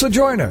 So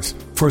join us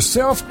for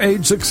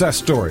Self-Aid Success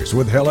Stories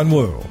with Helen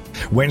Wu,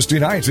 Wednesday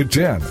nights at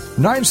 10,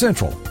 9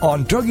 Central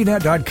on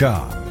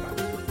TogiNet.com.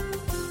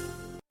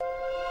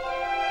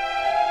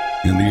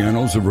 In the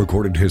annals of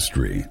recorded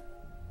history,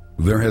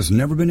 there has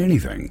never been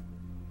anything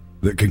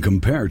that can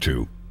compare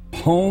to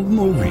home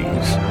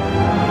movies.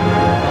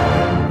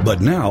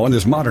 But now, in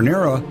this modern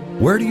era,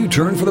 where do you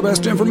turn for the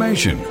best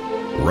information?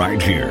 Right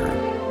here.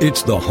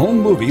 It's the Home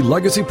Movie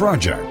Legacy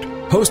Project,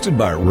 hosted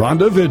by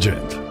Rhonda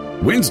Vigent.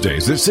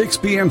 Wednesdays at 6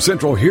 p.m.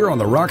 Central here on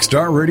the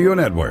Rockstar Radio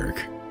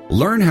Network.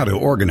 Learn how to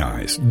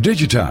organize,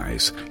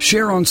 digitize,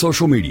 share on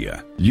social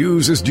media,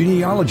 use as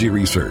genealogy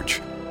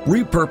research,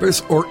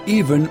 repurpose, or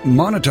even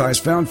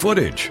monetize found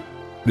footage.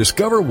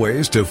 Discover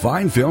ways to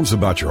find films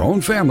about your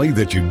own family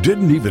that you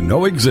didn't even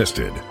know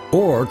existed.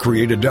 Or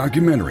create a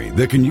documentary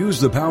that can use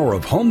the power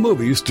of home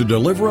movies to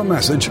deliver a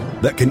message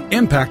that can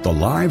impact the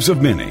lives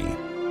of many.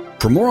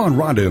 For more on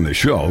Rhonda and the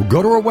show,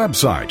 go to our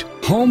website,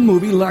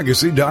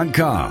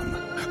 homemovielegacy.com.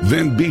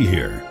 Then be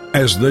here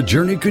as the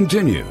journey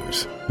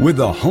continues with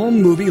the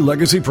Home Movie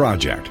Legacy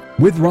Project,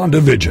 with Rhonda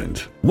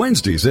Vigent.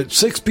 Wednesdays at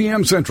 6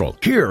 p.m. Central,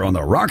 here on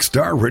the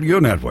Rockstar Radio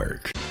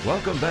Network.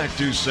 Welcome back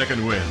to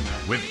Second Wind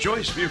with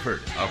Joyce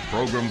Buford, a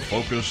program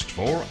focused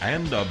for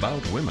and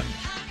about women.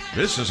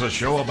 This is a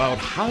show about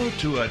how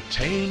to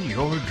attain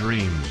your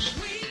dreams.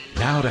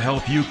 Now to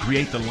help you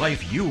create the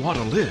life you want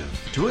to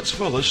live to its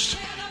fullest,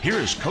 here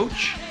is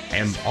coach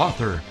and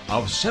author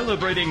of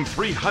Celebrating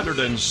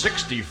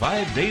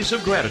 365 Days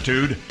of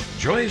Gratitude,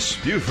 Joyce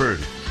Buford.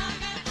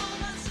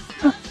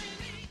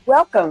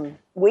 Welcome.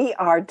 We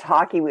are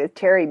talking with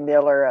Terry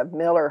Miller of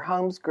Miller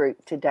Homes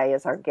Group today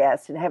as our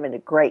guest and having a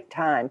great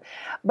time.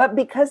 But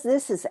because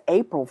this is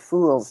April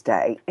Fool's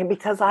Day and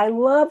because I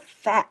love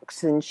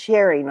facts and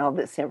sharing all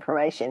this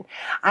information,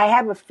 I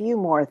have a few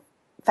more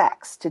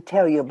facts to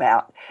tell you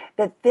about.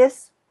 That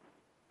this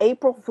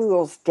April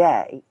Fool's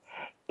Day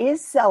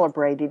is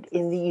celebrated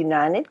in the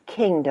United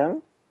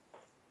Kingdom,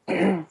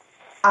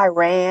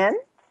 Iran,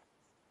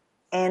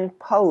 and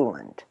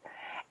Poland.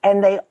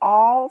 And they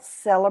all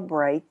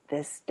celebrate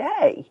this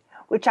day,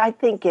 which I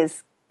think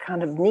is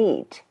kind of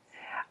neat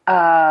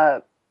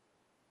because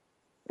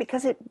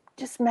it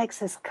just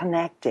makes us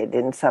connected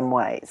in some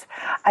ways.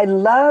 I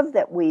love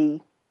that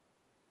we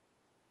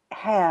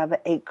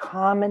have a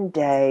common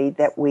day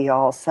that we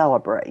all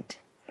celebrate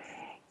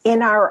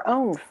in our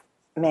own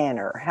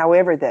manner,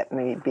 however that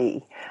may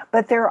be.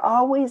 But they're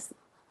always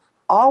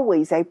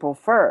April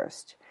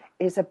 1st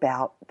is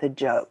about the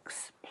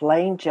jokes,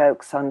 playing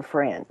jokes on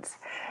friends.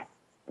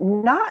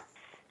 Not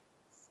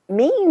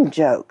mean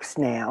jokes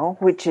now,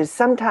 which is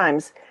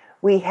sometimes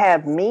we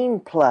have mean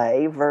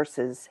play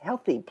versus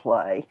healthy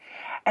play.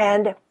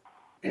 And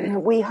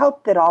we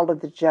hope that all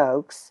of the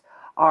jokes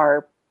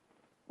are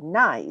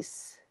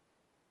nice,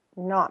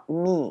 not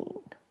mean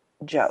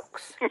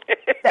jokes.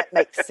 That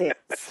makes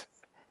sense.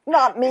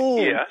 Not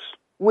mean.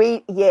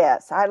 Yes.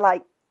 Yes, I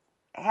like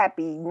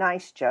happy,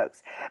 nice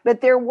jokes.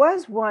 But there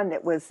was one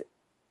that was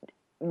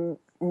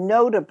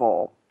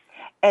notable.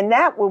 And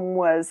that one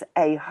was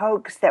a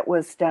hoax that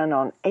was done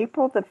on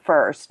April the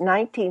 1st,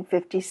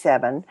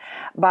 1957,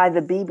 by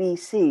the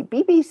BBC.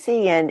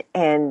 BBC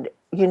and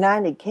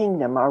United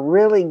Kingdom are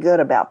really good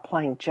about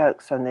playing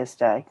jokes on this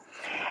day.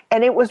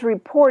 And it was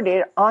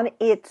reported on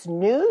its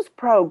news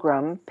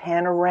program,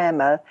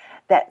 Panorama,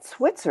 that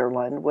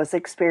Switzerland was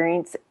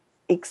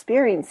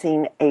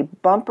experiencing a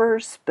bumper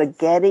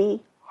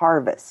spaghetti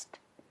harvest.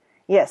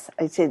 Yes,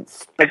 I said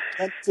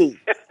spaghetti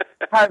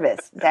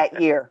harvest that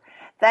year.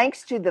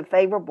 Thanks to the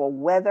favorable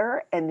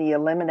weather and the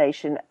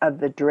elimination of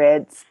the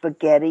dread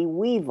spaghetti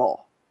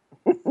weevil.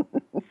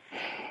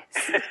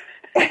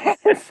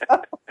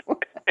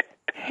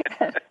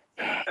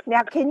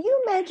 Now, can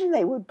you imagine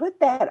they would put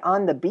that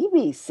on the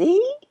BBC?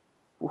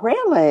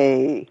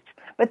 Really?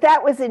 But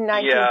that was in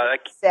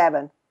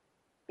 1957.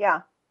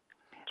 Yeah.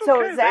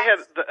 So okay. They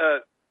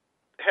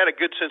had a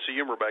good sense of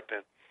humor back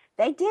then.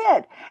 They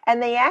did.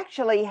 And they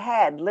actually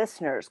had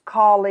listeners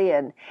call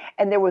in,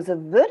 and there was a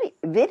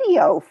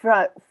video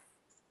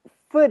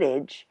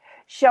footage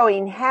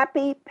showing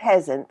happy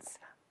peasants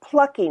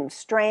plucking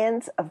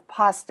strands of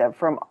pasta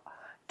from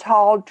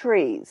tall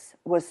trees.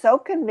 It was so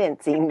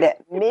convincing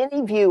that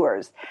many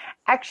viewers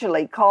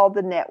actually called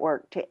the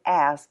network to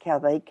ask how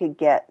they could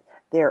get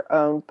their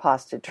own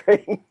pasta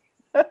tree.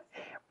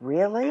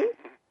 Really?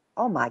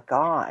 Oh, my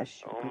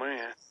gosh. Oh,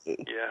 man.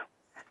 Yeah.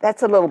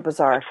 That's a little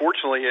bizarre.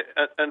 Unfortunately,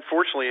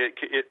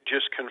 it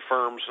just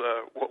confirms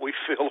what we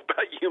feel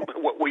about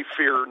what we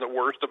fear the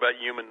worst about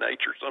human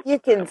nature. Sometimes. You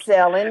can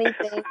sell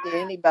anything to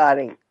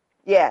anybody.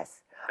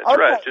 Yes. That's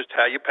right. Just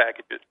how you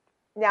package it.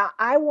 Now,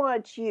 I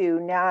want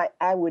you. Now,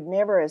 I would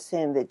never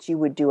assume that you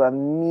would do a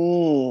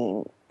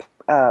mean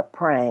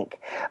prank,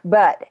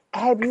 but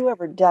have you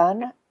ever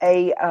done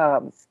a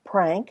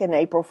prank, an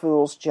April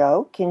Fool's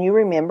joke? Can you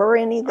remember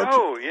any? Yeah.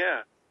 Oh,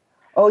 yeah.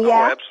 Oh,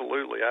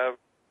 absolutely. I've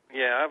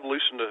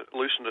loosened a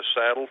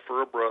saddle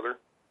for a brother,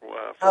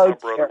 my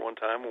brother one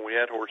time when we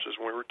had horses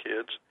when we were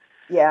kids.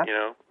 Yeah. You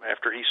know,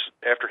 after he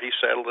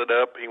saddled it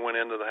up, he went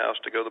into the house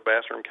to go to the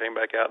bathroom, came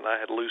back out, and I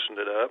had loosened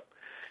it up.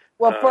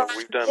 Well,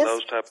 we've done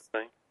those type of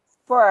things.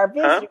 For our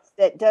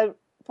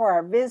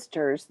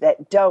visitors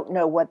that don't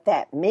know what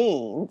that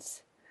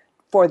means,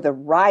 for the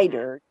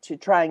rider to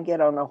try and get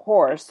on a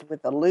horse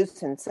with a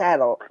loosened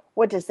saddle,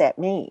 what does that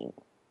mean?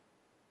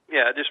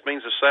 Yeah, it just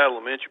means the saddle.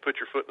 The minute you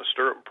put your foot in the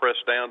stirrup and press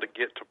down to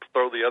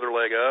throw the other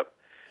leg up,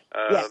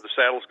 the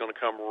saddle's going to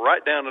come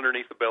right down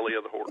underneath the belly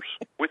of the horse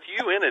with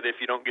you in it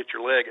if you don't get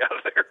your leg out of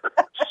there.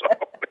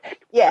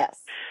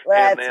 Yes,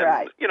 that's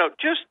right. You know,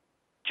 just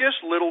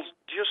little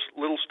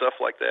stuff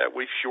like that.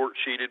 We've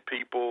short-sheeted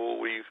people.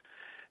 We've,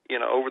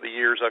 over the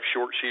years, I've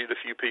short-sheeted a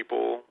few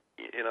people.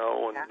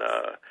 And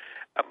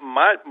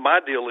my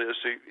deal is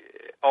to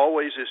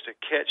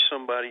catch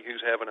somebody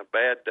who's having a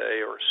bad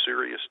day or a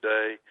serious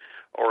day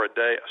or a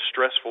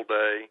stressful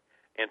day,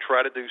 and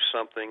try to do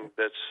something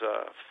that's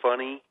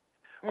funny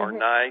or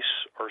nice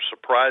or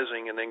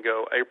surprising, and then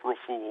go April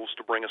Fools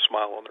to bring a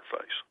smile on their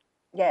face.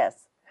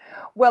 Yes.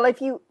 Well, if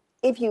you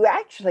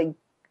actually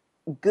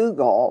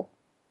Google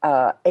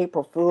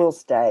April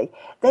Fool's Day,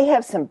 they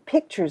have some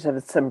pictures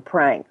of some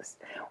pranks.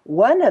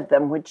 One of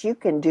them, which you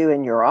can do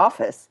in your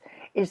office,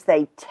 is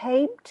they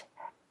taped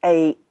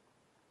a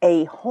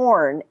air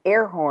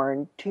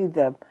horn to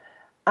the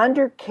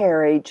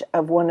undercarriage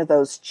of one of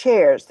those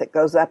chairs that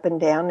goes up and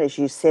down as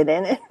you sit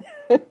in it.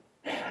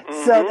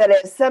 So that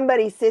if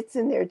somebody sits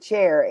in their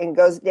chair and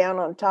goes down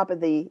on top of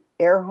the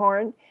air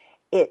horn,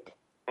 it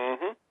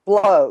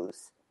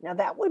blows. Now,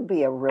 that would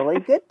be a really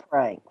good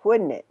prank,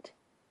 wouldn't it?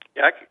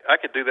 Yeah, I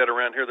could do that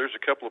around here. There's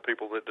a couple of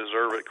people that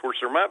deserve it. Of course,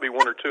 there might be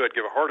one or two I'd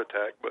give a heart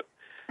attack, but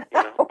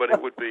but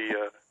it would be.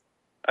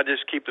 I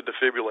just keep the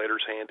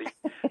defibrillators handy.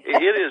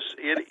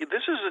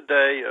 This is a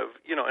day of,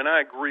 and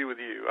I agree with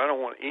you. I don't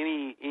want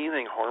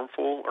anything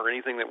harmful or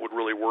anything that would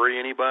really worry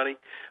anybody,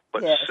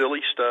 but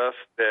silly stuff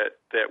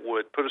that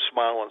would put a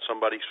smile on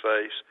somebody's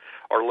face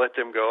or let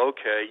them go,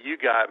 okay, you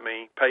got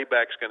me,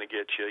 payback's going to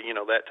get you,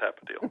 that type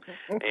of deal.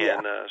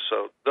 And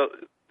so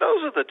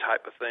those are the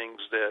type of things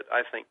that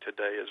I think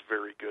today is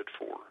very good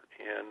for.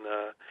 And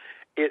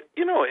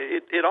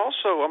it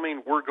also,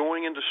 we're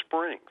going into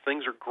spring.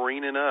 Things are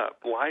greening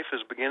up. Life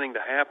is beginning to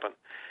happen.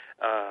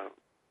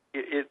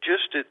 It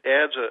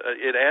adds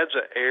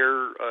a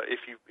air.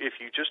 If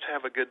you just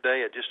have a good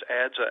day, it just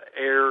adds a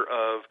air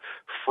of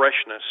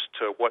freshness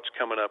to what's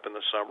coming up in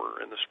the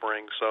summer and the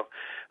spring. So,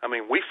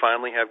 we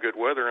finally have good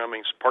weather.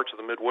 Parts of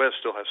the Midwest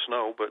still have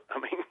snow, but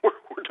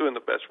we're doing the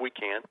best we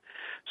can.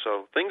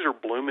 So things are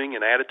blooming,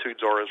 and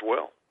attitudes are as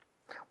well.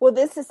 Well,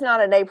 this is not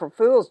an April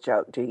Fool's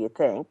joke, do you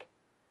think?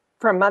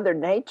 From Mother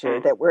Nature,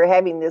 that we're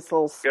having this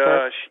little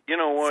gosh, you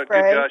know what?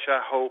 Spray? Good gosh,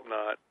 I hope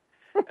not.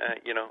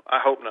 I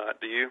hope not.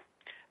 Do you?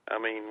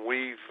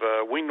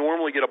 We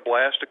normally get a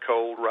blast of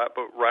cold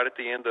right at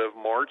the end of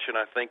March, and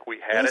I think we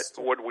had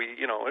Easter.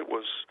 It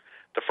was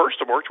the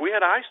 1st of March. We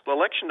had ice.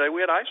 Election Day, we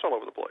had ice all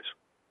over the place.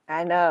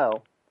 I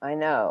know.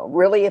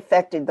 Really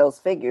affected those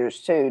figures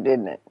too,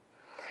 didn't it?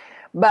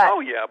 But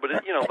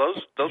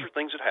those are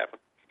things that happen.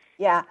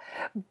 Yeah,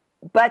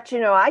 but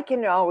I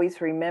can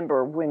always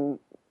remember when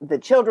the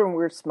children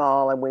were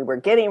small and we were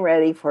getting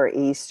ready for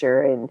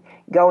Easter and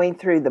going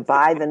through the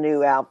buy the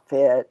new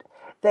outfit,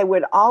 they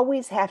would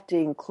always have to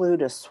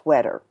include a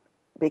sweater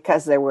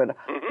because they would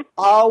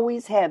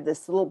always have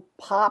this little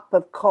pop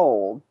of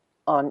cold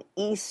on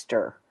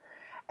Easter.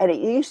 And it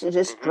used to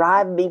just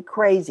drive me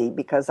crazy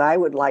because I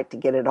would like to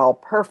get it all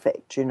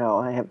perfect.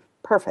 I have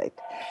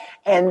perfect.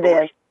 And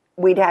then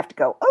we'd have to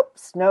go,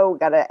 oops, no,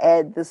 got to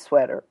add the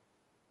sweater.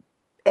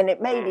 And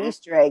it made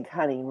Easter egg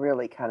hunting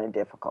really kind of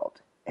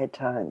difficult at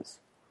times.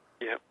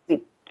 Yeah.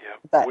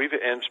 But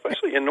and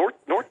especially in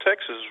North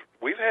Texas,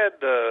 we've had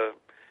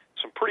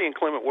some pretty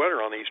inclement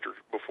weather on Easter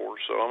before.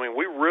 So,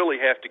 we really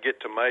have to get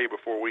to May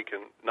before we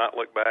can not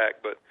look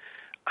back. But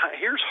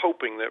here's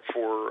hoping that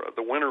for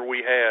the winter we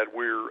had,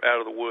 we're out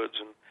of the woods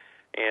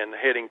and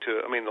heading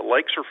to, the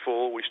lakes are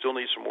full. We still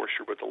need some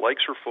moisture, but the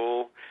lakes are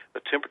full.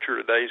 The temperature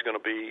today is going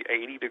to be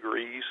 80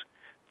 degrees.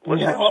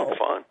 Let's have some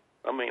fun.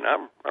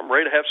 I'm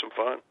ready to have some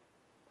fun.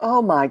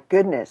 Oh, my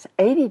goodness.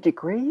 80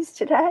 degrees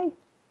today?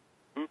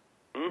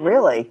 Mm-hmm.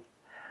 Really?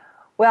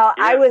 Well,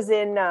 yeah. I was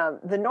in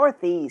the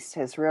Northeast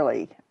has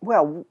really,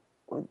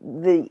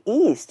 the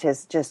East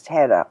has just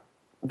had a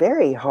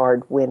very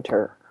hard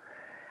winter.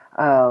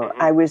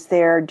 I was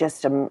there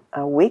just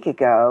a week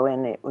ago,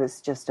 and it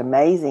was just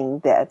amazing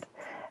that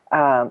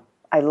I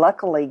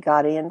luckily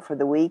got in for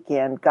the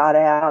weekend, got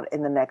out,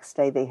 and the next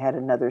day they had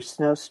another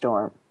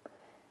snowstorm.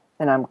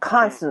 And I'm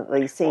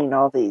constantly seeing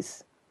all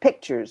these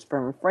pictures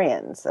from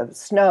friends of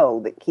snow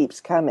that keeps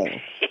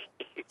coming.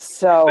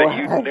 So that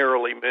you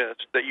narrowly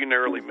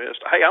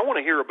missed. Hey, I want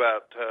to hear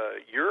about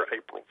your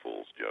April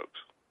Fool's jokes.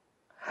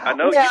 I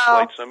know you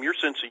played some. Your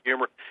sense of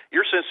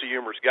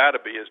humor's got to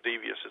be as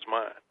devious as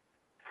mine.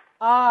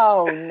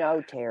 Oh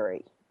no,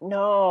 Terry.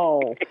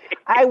 No,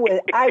 I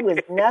was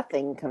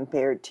nothing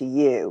compared to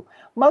you.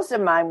 Most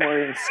of mine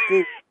were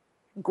in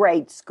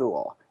grade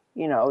school.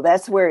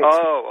 That's where it's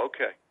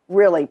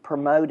really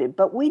promoted.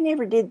 But we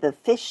never did the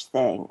fish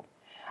thing.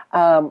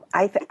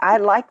 I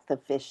like the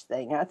fish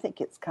thing. I think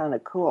it's kind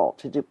of cool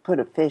to put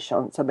a fish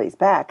on somebody's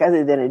back,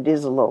 other than it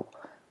is a little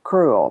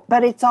cruel.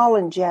 But it's all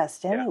in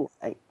jest anyway.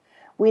 Yeah.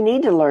 We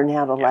need to learn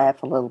how to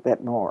laugh a little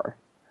bit more.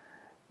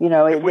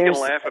 If we can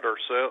laugh at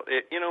ourselves,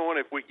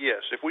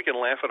 if we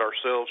can laugh at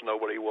ourselves,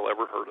 nobody will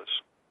ever hurt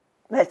us.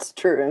 That's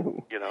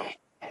true.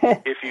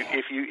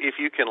 If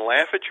you can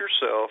laugh at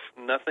yourself,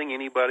 nothing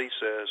anybody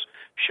says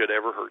should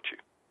ever hurt you.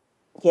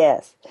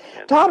 Yes,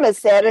 and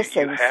Thomas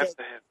Edison. You have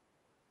to have.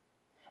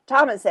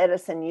 Thomas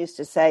Edison used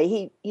to say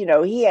he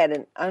had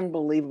an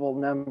unbelievable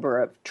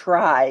number of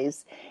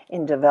tries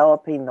in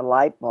developing the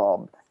light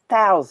bulb.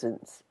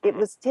 Thousands. It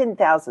was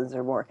 10,000s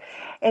or more.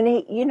 And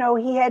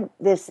he had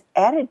this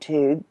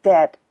attitude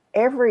that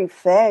every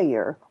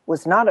failure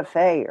was not a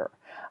failure,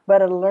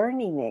 but a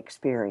learning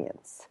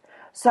experience.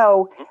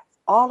 So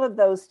all of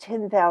those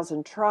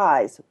 10,000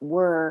 tries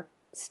were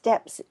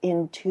steps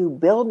into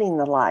building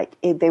the light.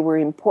 They were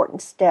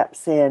important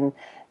steps in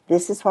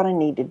This is what I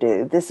need to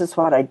do. This is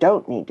what I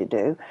don't need to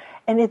do.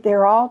 And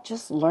they're all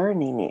just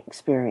learning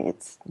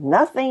experience.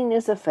 Nothing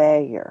is a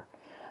failure.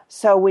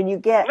 So when you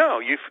get... he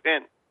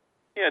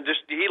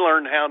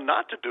learned how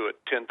not to do it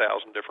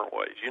 10,000 different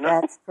ways,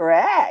 That's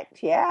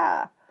correct,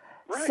 yeah.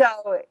 Right.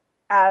 So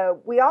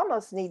we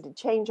almost need to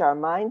change our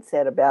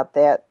mindset about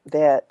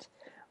that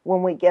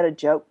when we get a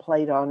joke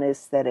played on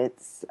us, that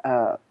it's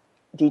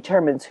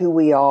determines who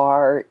we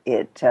are.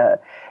 It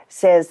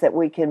says that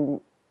we can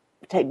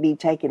be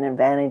taken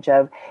advantage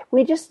of.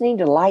 We just need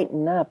to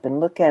lighten up and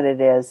look at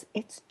it as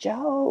it's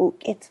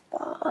joke, it's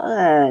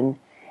fun.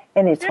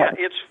 And it's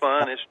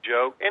fun, it's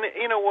joke. And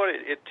you know what,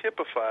 it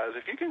typifies.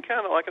 If you can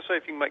kind of, like I say,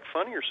 if you can make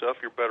fun of yourself,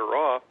 you're better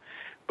off.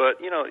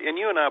 But, and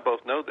you and I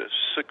both know this,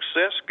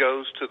 success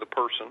goes to the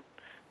person,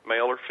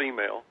 male or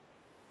female,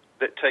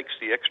 that takes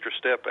the extra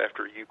step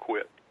after you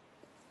quit.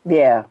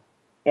 Yeah.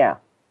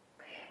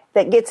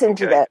 That gets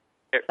into that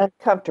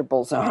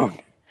uncomfortable zone.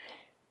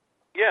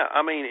 Yeah,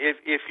 I mean,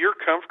 if you're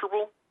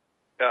comfortable,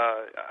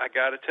 I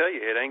got to tell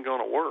you, it ain't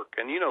going to work.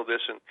 And you know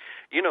this in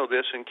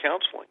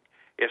counseling.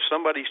 If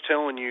somebody's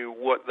telling you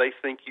what they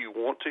think you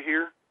want to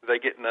hear, they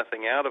get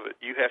nothing out of it.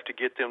 You have to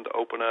get them to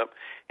open up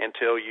and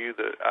tell you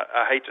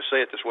I hate to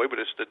say it this way, but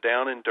it's the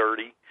down and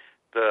dirty,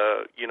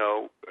 the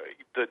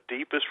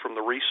deepest from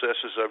the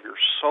recesses of your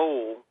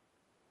soul,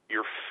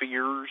 your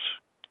fears,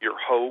 your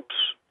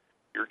hopes,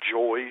 your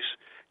joys.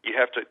 You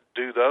have to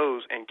do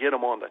those and get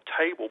them on the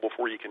table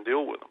before you can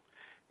deal with them.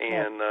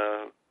 And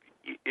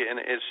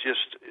it's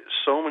just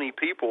so many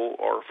people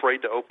are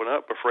afraid to open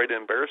up, afraid to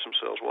embarrass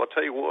themselves. Well, I'll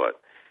tell you what,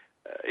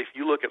 if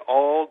you look at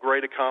all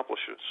great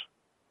accomplishments,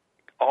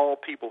 all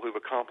people who've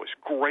accomplished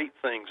great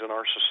things in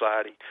our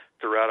society,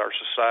 throughout our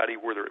society,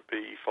 whether it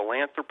be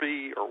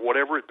philanthropy or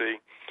whatever it be,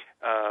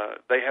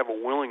 they have a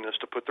willingness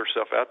to put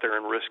themselves out there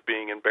and risk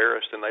being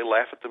embarrassed, and they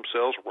laugh at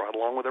themselves right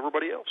along with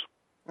everybody else.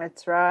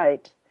 That's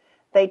right.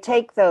 They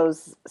take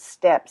those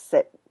steps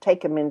that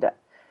take them into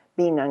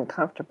being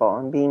uncomfortable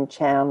and being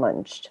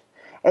challenged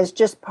as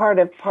just part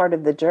of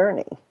the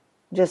journey,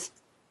 just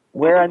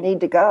where I need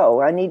to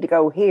go. I need to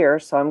go here,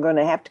 so I'm going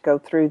to have to go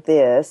through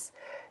this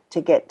to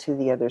get to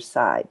the other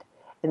side.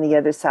 And the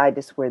other side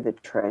is where the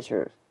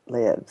treasure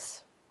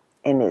lives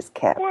and is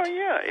kept. Well,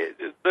 yeah,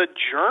 the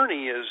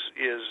journey is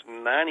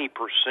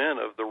 90%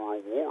 of the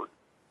reward.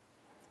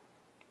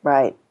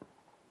 Right.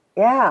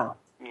 Yeah.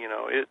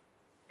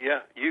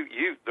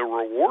 The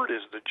reward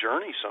is the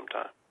journey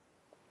sometimes.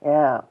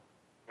 Yeah.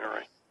 All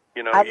right.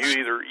 You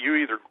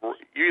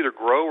either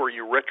grow or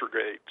you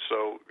retrograde.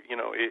 So,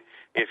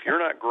 if you're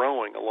not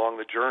growing along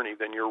the journey,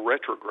 then you're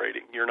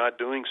retrograding. You're not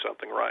doing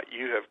something right.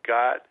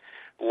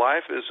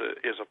 Life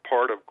is a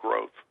part of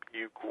growth.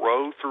 You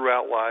grow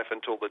throughout life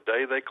until the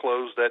day they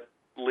close that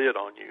lid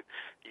on you.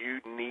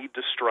 You need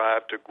to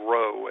strive to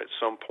grow at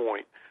some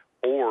point,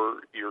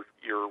 or your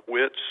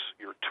wits,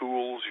 your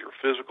tools, your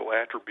physical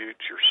attributes,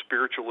 your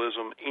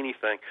spiritualism,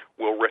 anything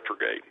will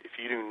retrograde. If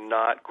you do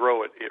not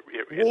grow it, if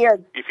you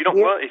don't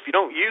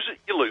use it,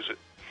 you lose it.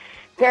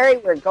 Terry,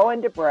 we're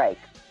going to break.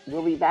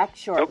 We'll be back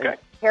shortly. Okay.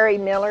 Terry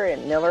Miller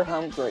and Miller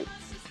Home Group.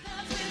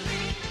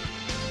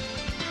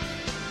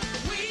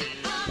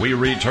 We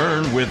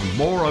return with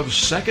more of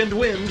Second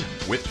Wind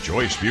with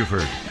Joyce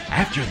Buford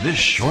after this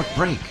short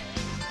break.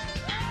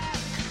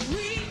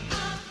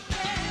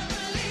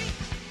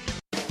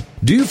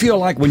 Do you feel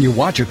like when you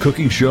watch a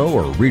cooking show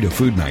or read a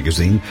food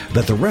magazine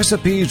that the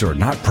recipes are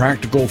not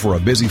practical for a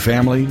busy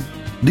family?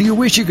 Do you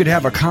wish you could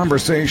have a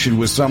conversation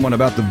with someone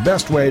about the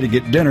best way to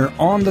get dinner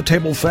on the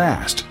table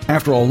fast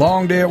after a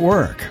long day at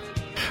work?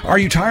 Are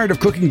you tired of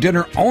cooking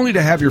dinner only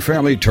to have your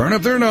family turn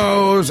up their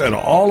nose at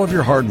all of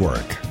your hard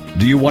work?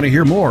 Do you want to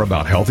hear more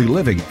about healthy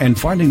living and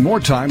finding more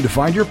time to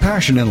find your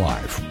passion in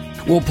life?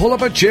 Well, pull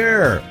up a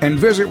chair and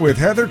visit with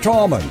Heather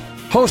Tallman,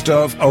 host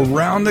of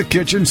Around the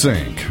Kitchen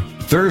Sink,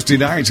 Thursday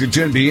nights at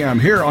 10 p.m.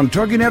 here on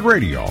TogiNet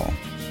Radio.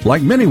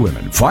 Like many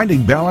women,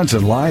 finding balance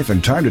in life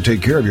and time to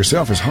take care of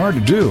yourself is hard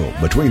to do.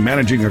 Between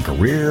managing a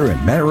career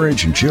and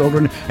marriage and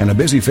children and a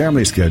busy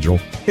family schedule,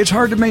 it's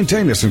hard to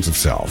maintain a sense of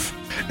self.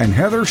 And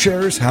Heather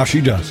shares how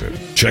she does it.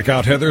 Check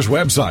out Heather's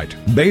website,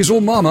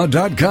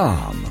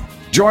 basilmama.com.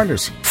 Join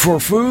us for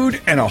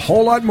food and a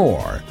whole lot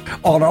more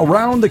on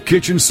Around the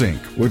Kitchen Sink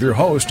with your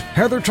host,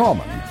 Heather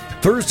Tallman,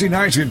 Thursday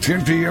nights at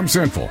 10 p.m.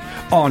 Central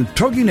on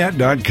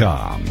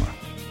TogiNet.com.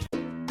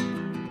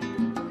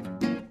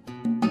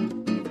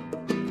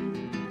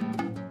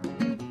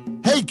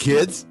 Hey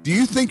kids, do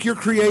you think you're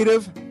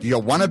creative? Do you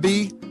want to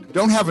be?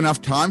 Don't have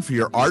enough time for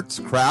your arts,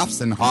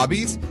 crafts, and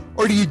hobbies?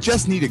 Or do you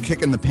just need a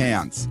kick in the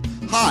pants?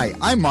 Hi,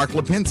 I'm Mark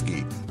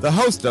Lipinski, the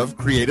host of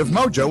Creative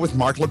Mojo with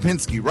Mark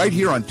Lipinski, right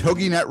here on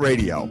TogiNet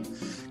Radio.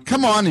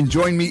 Come on and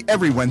join me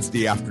every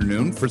Wednesday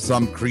afternoon for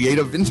some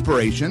creative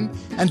inspiration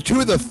and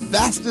 2 of the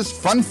fastest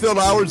fun-filled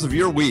hours of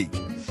your week.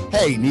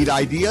 Hey, need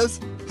ideas?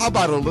 How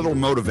about a little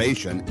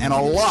motivation and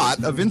a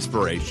lot of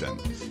inspiration?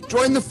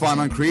 Join the fun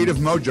on Creative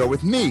Mojo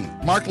with me,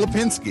 Mark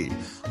Lipinski.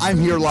 I'm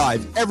here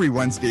live every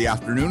Wednesday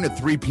afternoon at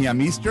 3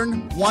 p.m.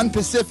 Eastern, 1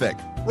 Pacific,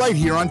 right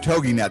here on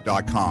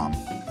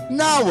TogiNet.com.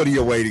 Now what are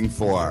you waiting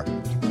for?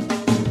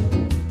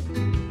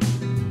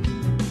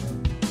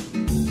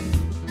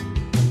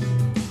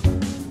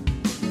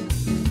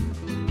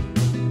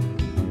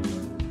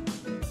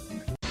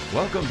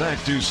 Welcome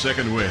back to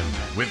Second Wind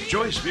with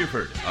Joyce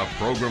Buford, a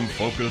program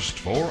focused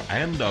for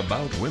and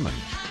about women.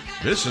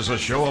 This is a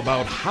show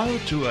about how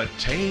to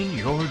attain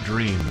your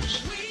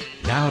dreams.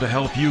 Now to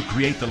help you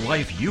create the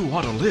life you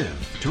want to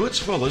live to its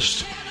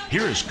fullest,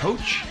 here is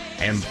coach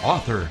and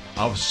author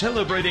of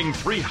Celebrating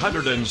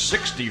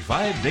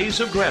 365 Days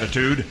of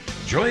Gratitude,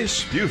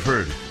 Joyce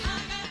Buford.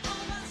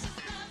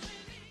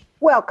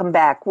 Welcome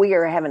back. We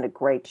are having a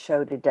great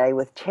show today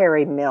with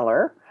Terry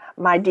Miller,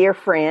 my dear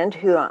friend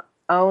who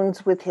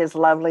owns with his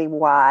lovely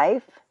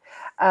wife,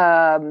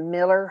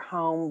 Miller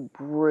Home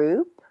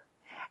Group.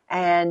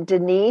 And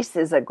Denise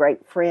is a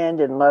great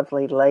friend and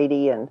lovely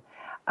lady. And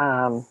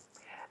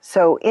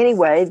so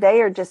anyway,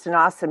 they are just an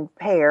awesome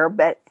pair.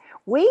 But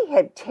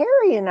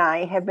Terry and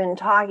I have been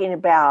talking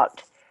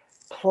about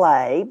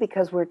play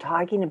because we're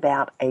talking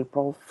about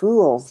April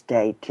Fool's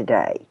Day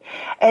today.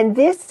 And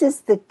this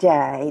is the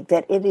day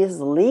that it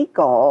is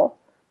legal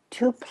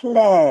to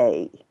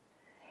play.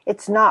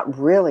 It's not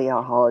really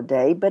a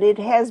holiday, but it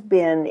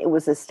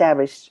was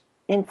established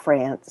in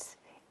France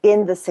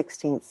in the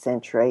 16th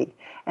century.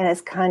 And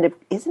it's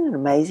isn't it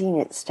amazing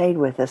it stayed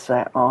with us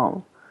that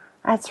long?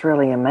 That's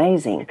really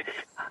amazing.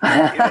 It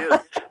is.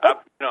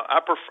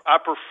 I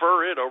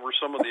prefer it over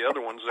some of the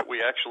other ones that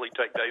we actually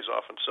take days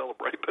off and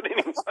celebrate. But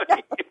anyway.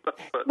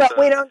 But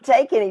we don't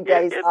take any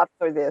days off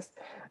for this.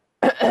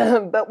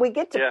 But we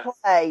get to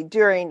play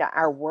during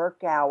our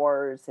work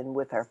hours and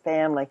with our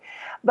family.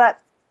 But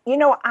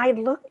I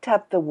looked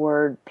up the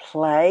word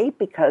play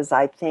because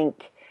I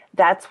think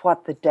that's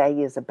what the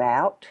day is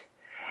about.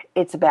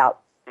 It's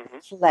about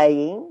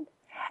playing.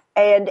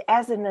 And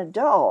as an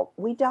adult,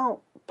 we don't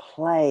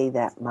play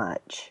that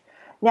much.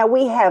 Now,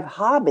 we have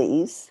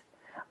hobbies,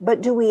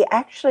 but do we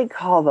actually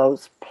call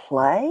those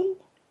play?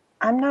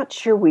 I'm not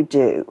sure we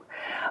do.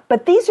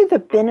 But these are the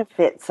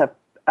benefits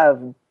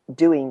of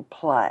doing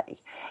play.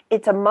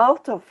 It's a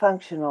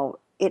multifunctional,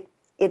 it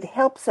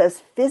helps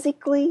us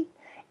physically,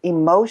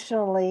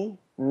 emotionally,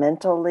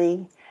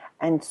 mentally,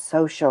 and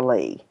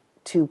socially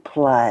to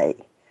play.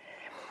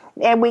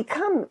 And we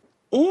come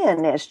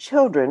in as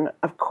children,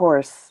 of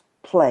course,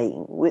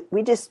 playing.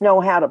 We just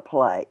know how to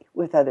play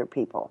with other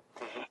people.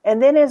 And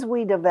then as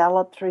we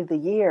develop through the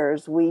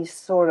years, we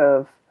sort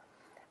of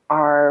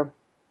are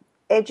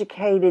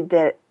educated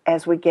that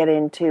as we get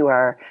into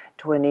our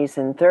 20s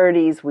and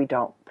 30s, we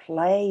don't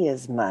play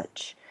as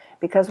much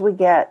because we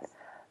get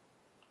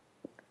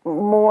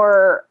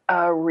more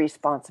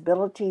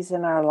responsibilities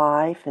in our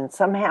life, and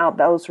somehow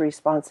those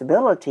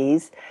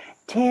responsibilities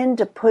tend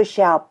to push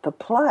out the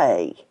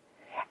play.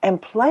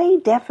 And play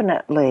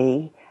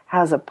definitely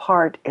has a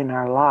part in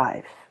our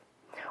life.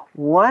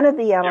 One of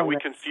the elements... Yeah, we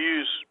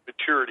confuse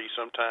maturity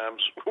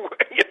sometimes,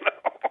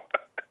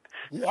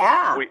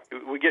 Yeah. We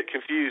get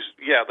confused.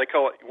 Yeah, they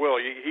call it, well,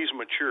 he's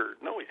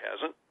matured. No, he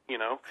hasn't,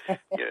 Yeah,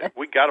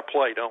 we got to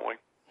play, don't we?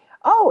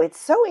 Oh, it's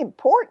so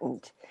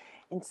important.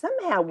 And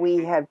somehow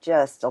we have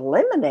just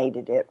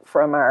eliminated it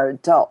from our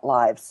adult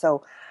lives.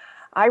 So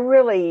I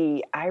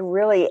really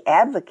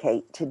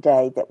advocate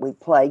today that we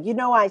play.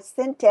 I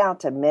sent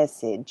out a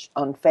message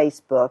on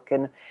Facebook,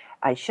 and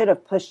I should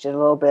have pushed it a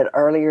little bit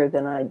earlier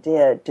than I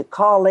did, to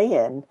call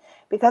in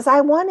because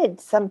I wanted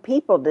some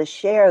people to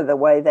share the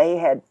way they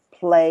had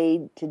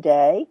played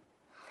today.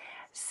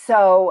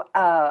 So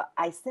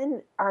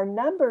our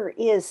number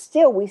is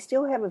we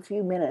still have a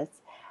few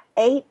minutes,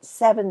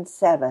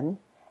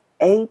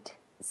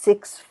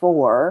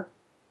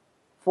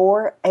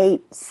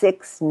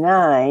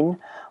 877-864-4869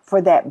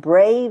 for that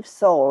brave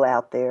soul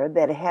out there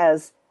that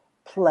has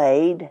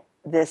played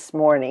this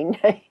morning.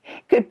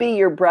 Could be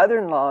your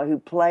brother-in-law who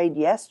played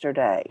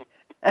yesterday,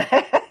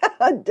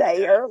 a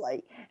day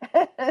early.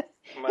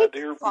 My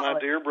dear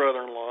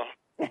brother-in-law.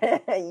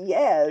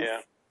 Yes.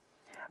 Yeah.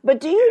 But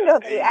do you know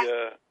Go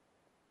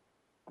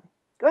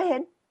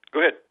ahead.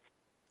 Go ahead.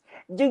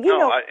 Do you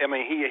know?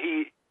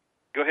 He.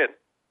 Go ahead.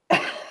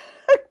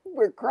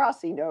 We're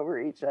crossing over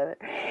each other.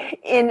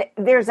 And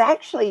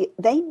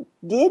they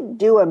did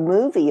do a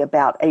movie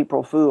about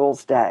April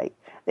Fool's Day.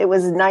 It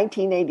was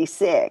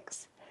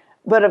 1986.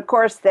 But of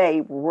course,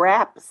 they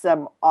wrapped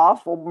some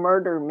awful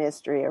murder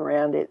mystery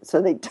around it.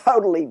 So they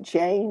totally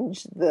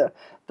changed the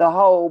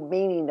whole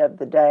meaning of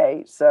the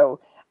day. So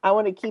I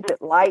want to keep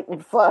it light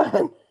and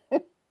fun,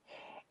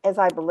 as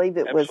I believe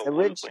it was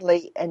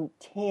originally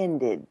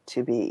intended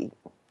to be.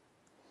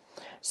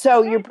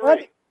 So your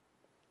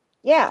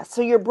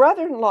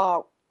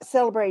brother-in-law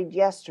celebrated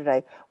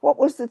yesterday. What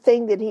was the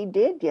thing that he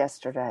did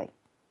yesterday?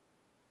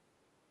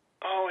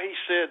 Oh, he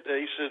said,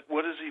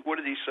 what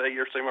did he say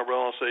yesterday? My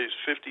brother-in-law said he's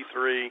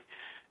 53,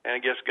 and I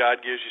guess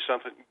God gives you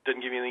something, doesn't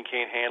give you anything you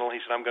can't handle.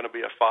 He said, I'm going to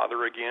be a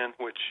father again,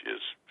 which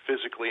is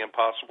physically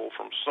impossible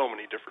from so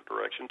many different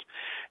directions.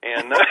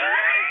 And,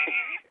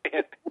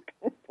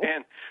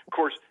 and of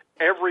course,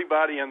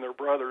 everybody and their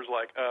brother's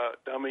like,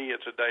 dummy,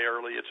 it's a day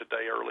early, it's a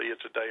day early,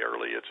 it's a day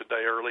early, it's a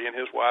day early. And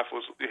his wife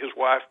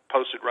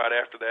posted right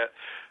after that,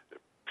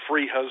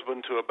 free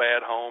husband to a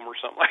bad home or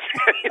something like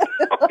that.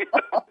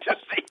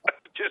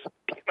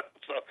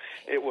 So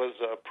it was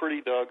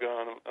pretty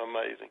doggone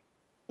amazing.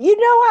 You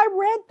know, I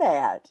read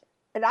that,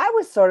 and I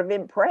was sort of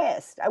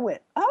impressed. I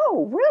went,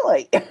 oh,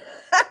 really?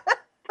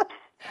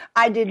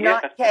 I did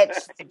not catch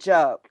the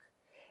joke.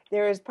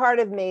 There is part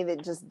of me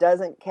that just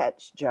doesn't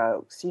catch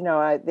jokes. You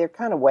know, they're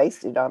kind of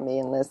wasted on me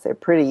unless they're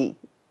pretty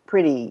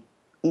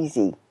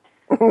easy.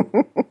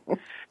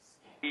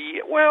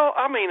 Yeah, well,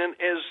 I mean, I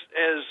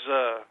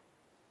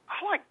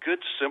like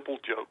good, simple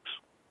jokes,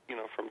 you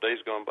know, from days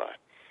gone by.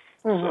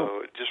 Mm-hmm.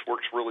 So it just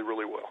works really,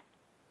 really well.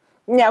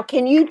 Now,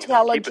 can you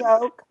tell a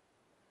joke?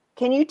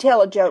 Can you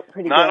tell a joke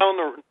pretty good? Not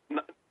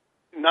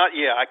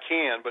I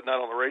can, but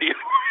not on the radio.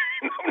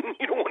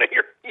 You don't want to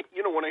hear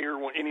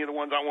any of the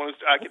ones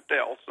I can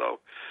tell. So,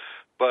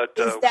 but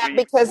is that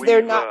because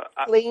they're not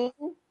clean?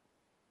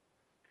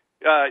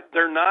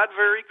 They're not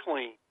very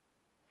clean,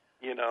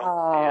 you know.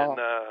 Oh. And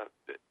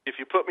if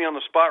you put me on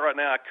the spot right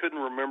now, I couldn't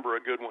remember a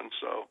good one.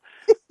 So,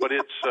 but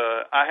it's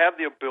I have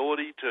the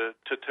ability to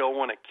tell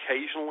one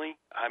occasionally.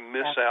 I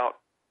miss out,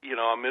 you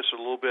know. I miss it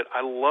a little bit.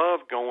 I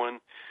love going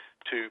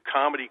to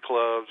comedy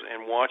clubs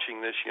and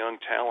watching this young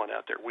talent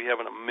out there. We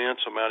have an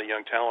immense amount of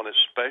young talent,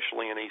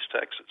 especially in East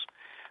Texas,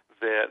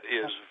 that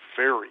is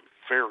very,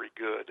 very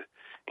good.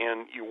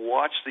 And you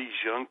watch these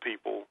young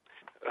people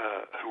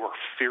who are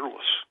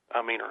fearless.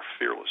 I mean, are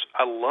fearless.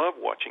 I love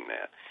watching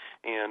that.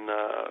 And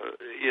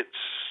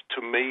to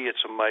me,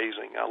 it's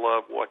amazing. I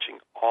love watching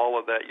all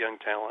of that young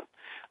talent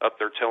up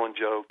there telling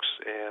jokes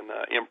and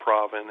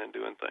improvising and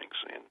doing things.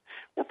 And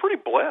we're pretty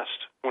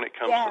blessed when it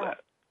comes to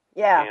that.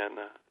 Yeah. And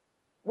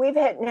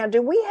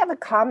do we have a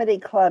comedy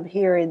club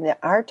here in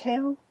our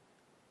town?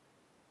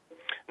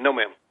 No,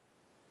 ma'am.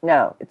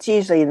 No, it's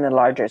usually in the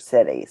larger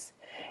cities.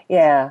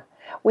 Yeah.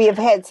 We have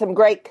had some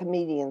great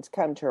comedians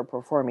come to a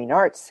performing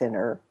arts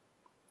center,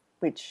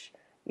 which,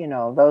 you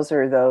know, those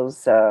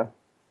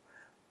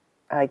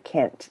I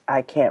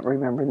can't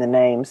remember the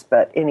names,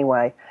 but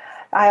anyway,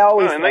 I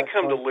always and they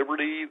come to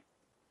Liberty.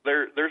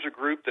 There's a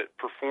group that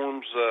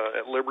performs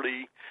at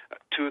Liberty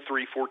 2 or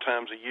 3, 4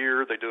 times a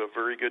year. They do a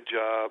very good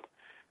job.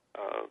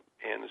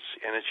 And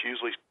it's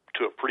usually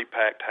to a pretty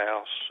packed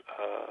house.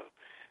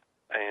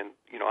 And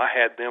you know, I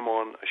had them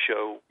on a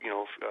show, you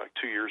know,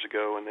 2 years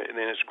ago, and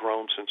then it's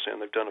grown since then.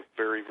 They've done a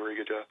very, very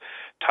good job.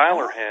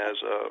 Tyler has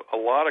a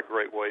lot of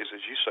great ways,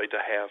 as you say, to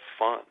have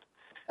fun.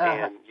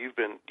 And you've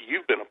been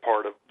a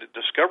part of the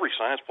Discovery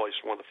Science Place.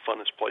 Is one of the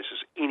funnest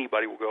places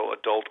anybody will go,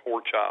 adult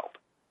or child.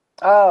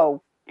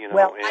 Oh, you know,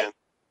 well,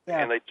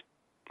 and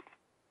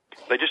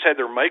they just had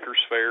their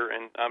Makers Fair,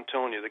 and I'm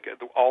telling you,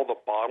 all the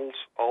bottles,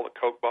 all the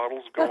Coke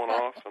bottles going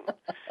off, and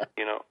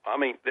you know, I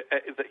mean,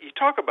 you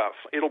talk about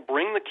it'll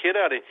bring the kid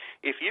out.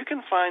 If you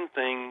can find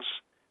things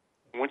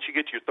once you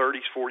get to your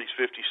 30s, 40s,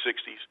 50s,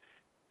 60s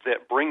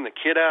that bring the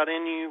kid out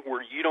in you,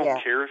 where you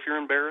don't care if you're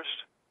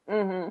embarrassed,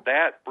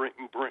 that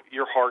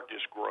your heart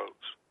just grows.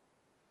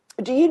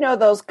 Do you know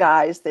those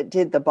guys that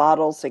did the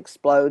bottles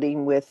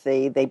exploding with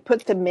they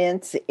put the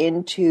mints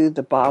into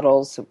the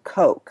bottles of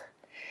Coke?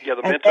 Yeah,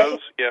 the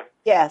Mentos,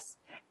 Yes,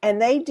 and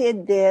they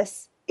did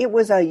this. It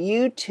was a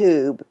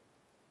YouTube.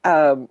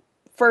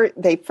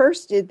 They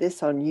first did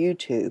this on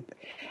YouTube,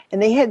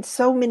 and they had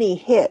so many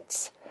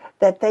hits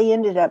that they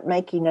ended up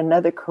making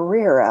another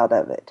career out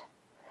of it.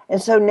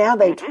 And so now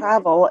they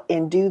travel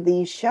and do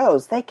these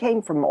shows. They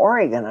came from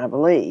Oregon, I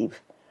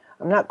believe.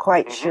 I'm not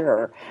quite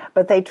sure,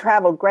 but they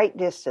traveled great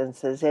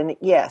distances. And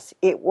yes,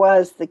 it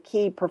was the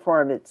key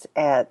performance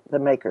at the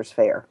Makers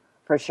Fair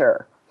for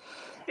sure.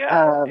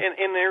 Yeah,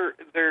 and they're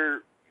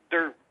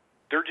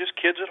just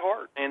kids at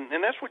heart, and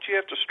that's what you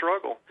have to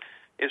struggle,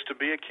 is to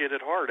be a kid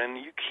at heart. And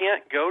you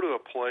can't go to a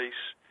place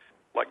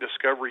like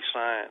Discovery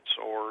Science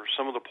or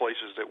some of the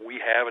places that we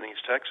have in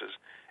East Texas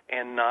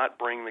and not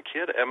bring the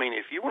kid. I mean,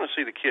 if you want to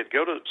see the kid,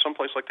 go to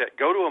someplace like that.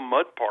 Go to a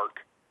mud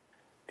park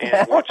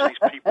and watch these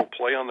people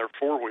play on their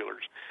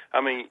four-wheelers. I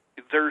mean,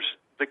 there's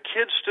the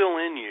kid still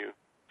in you.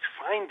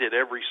 Find it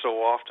every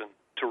so often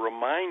to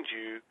remind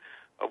you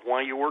of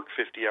why you work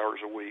 50 hours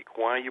a week,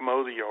 why you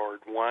mow the yard,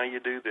 why you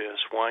do this,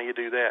 why you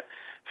do that.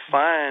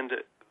 Find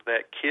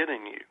that kid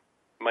in you.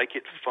 Make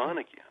it fun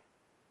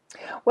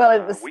again.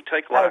 Well, we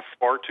take life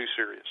far too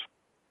serious.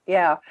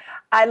 Yeah,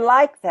 I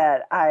like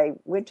that. I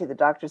went to the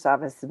doctor's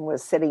office and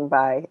was sitting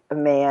by a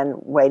man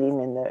waiting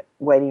in the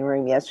waiting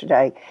room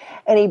yesterday,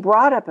 and he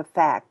brought up a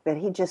fact that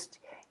he just,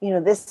 you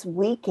know, this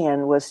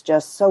weekend was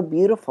just so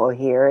beautiful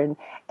here,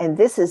 and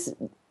this is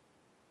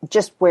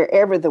just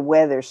wherever the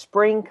weather,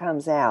 spring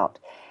comes out,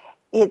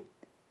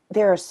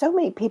 there are so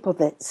many people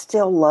that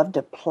still love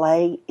to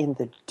play in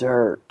the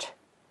dirt.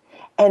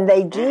 And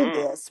they do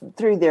this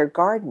through their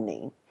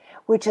gardening,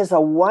 which is a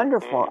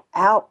wonderful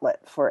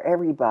outlet for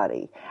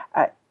everybody.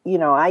 You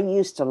know, I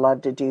used to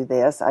love to do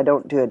this. I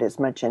don't do it as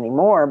much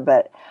anymore,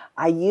 but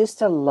I used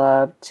to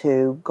love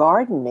to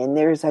garden. And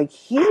there's a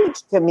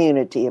huge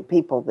community of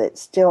people that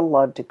still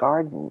love to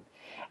garden.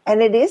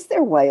 And it is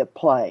their way of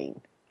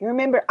playing. You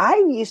remember, I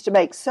used to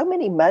make so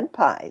many mud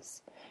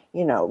pies,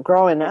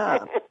 growing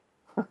up.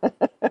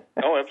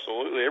 Oh,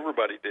 absolutely.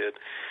 Everybody did.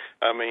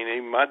 I mean,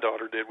 even my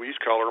daughter did. We used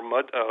to call her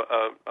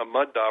a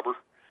mud dauber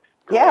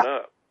growing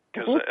up.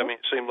 Because, it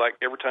seemed like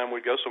every time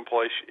we'd go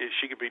someplace,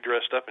 she could be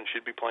dressed up and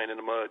she'd be playing in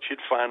the mud. She'd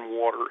find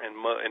water and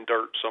mud and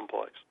dirt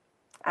someplace.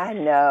 I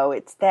know.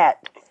 It's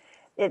that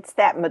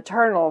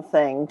maternal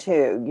thing,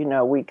 too.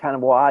 We kind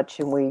of watch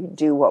and we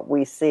do what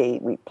we see.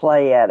 We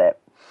play at it.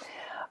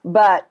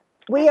 But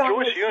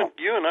Joyce,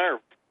 you and I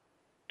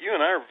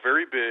are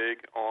very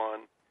big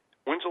on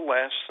when's the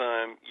last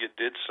time you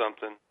did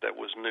something that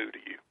was new to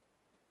you?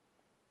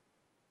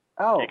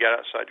 Oh. You got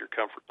outside your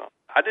comfort zone.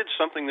 I did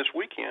something this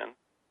weekend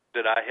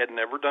that I had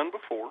never done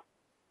before,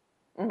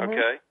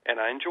 okay, and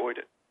I enjoyed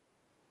it.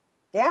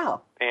 Yeah.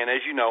 And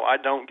as you know, I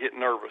don't get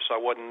nervous. I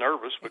wasn't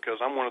nervous because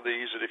I'm one of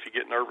these that if you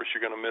get nervous,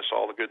 you're going to miss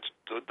all the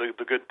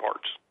good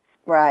parts.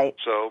 Right.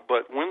 So,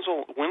 but when's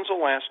the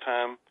last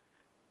time?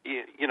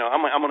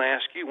 I'm going to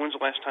ask you. When's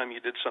the last time you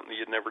did something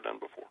you'd never done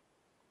before?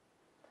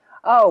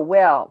 Oh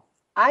well,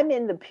 I'm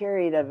in the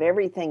period of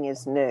everything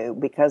is new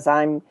because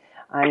I'm.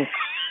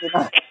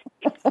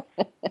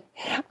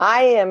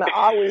 I am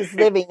always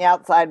living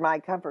outside my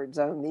comfort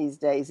zone these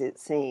days, it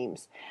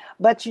seems.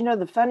 But,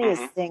 the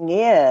funniest thing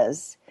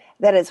is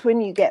that it's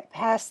when you get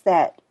past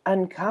that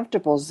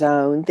uncomfortable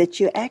zone that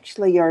you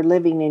actually are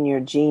living in your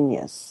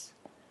genius.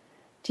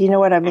 Do you know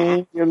what I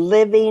mean? You're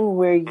living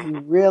where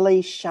you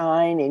really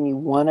shine and you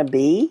want to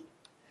be.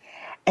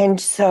 And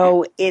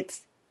so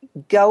it's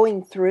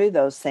going through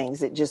those things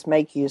that just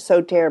make you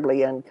so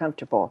terribly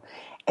uncomfortable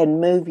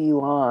and move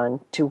you on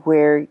to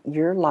where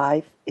your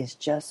life is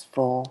just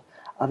full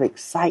of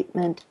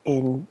excitement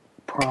and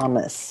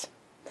promise.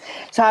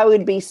 So I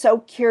would be so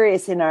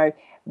curious in our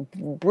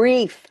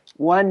brief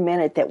 1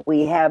 minute that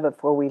we have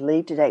before we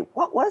leave today.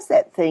 What was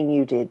that thing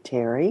you did,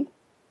 Terry?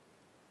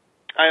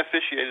 I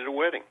officiated a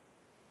wedding.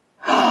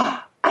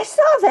 I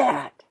saw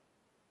that.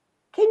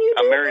 Can you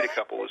do I married that? a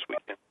couple this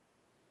weekend.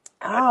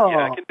 Oh.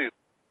 I can do that.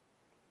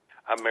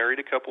 I married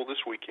a couple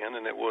this weekend,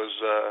 and it was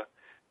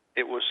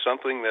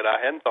something that I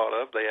hadn't thought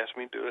of. They asked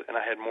me to do it, and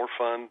I had more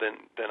fun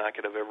than I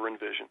could have ever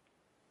envisioned.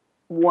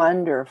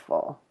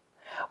 Wonderful.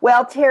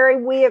 Well,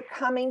 Terry, we are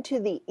coming to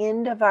the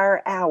end of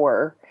our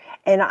hour,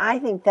 and I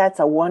think that's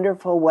a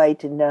wonderful way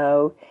to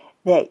know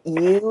that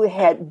you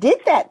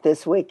did that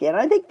this weekend.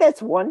 I think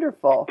that's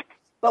wonderful.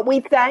 But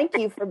we thank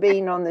you for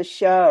being on the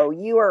show.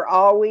 You are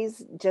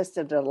always just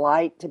a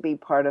delight to be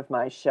part of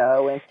my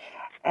show,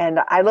 and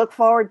I look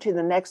forward to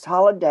the next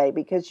holiday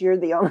because you're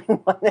the only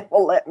one that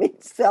will let me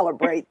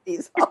celebrate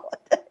these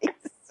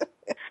holidays.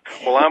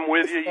 Well, I'm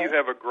with you. You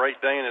have a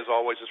great day, and as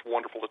always, it's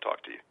wonderful to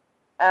talk to you.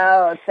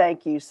 Oh,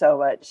 thank you so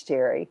much,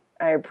 Terry.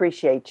 I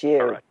appreciate you.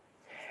 All right.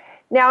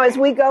 Now, as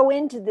we go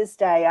into this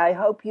day, I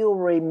hope you'll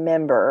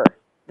remember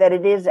that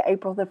it is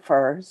April the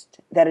 1st,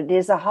 that it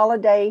is a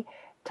holiday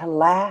to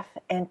laugh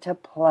and to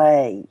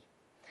play.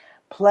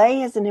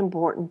 Play is an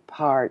important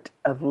part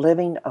of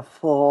living a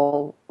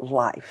full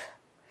life.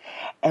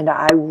 And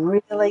I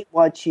really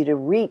want you to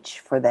reach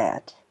for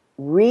that.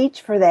 Reach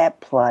for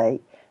that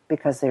play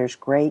because there's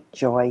great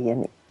joy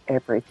in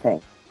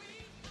everything.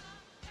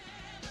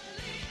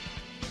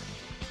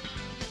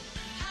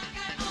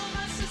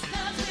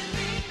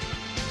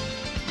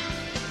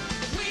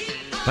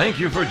 Thank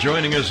you for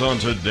joining us on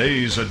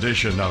today's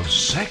edition of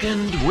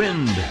Second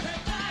Wind.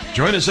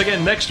 Join us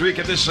again next week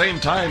at the same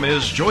time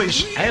as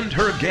Joyce and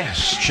her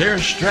guests share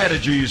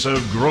strategies of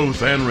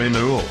growth and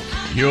renewal.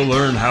 You'll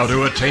learn how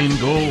to attain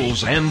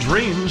goals and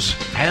dreams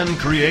and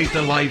create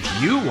the life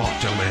you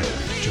want to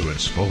live to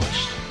its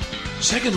fullest. Second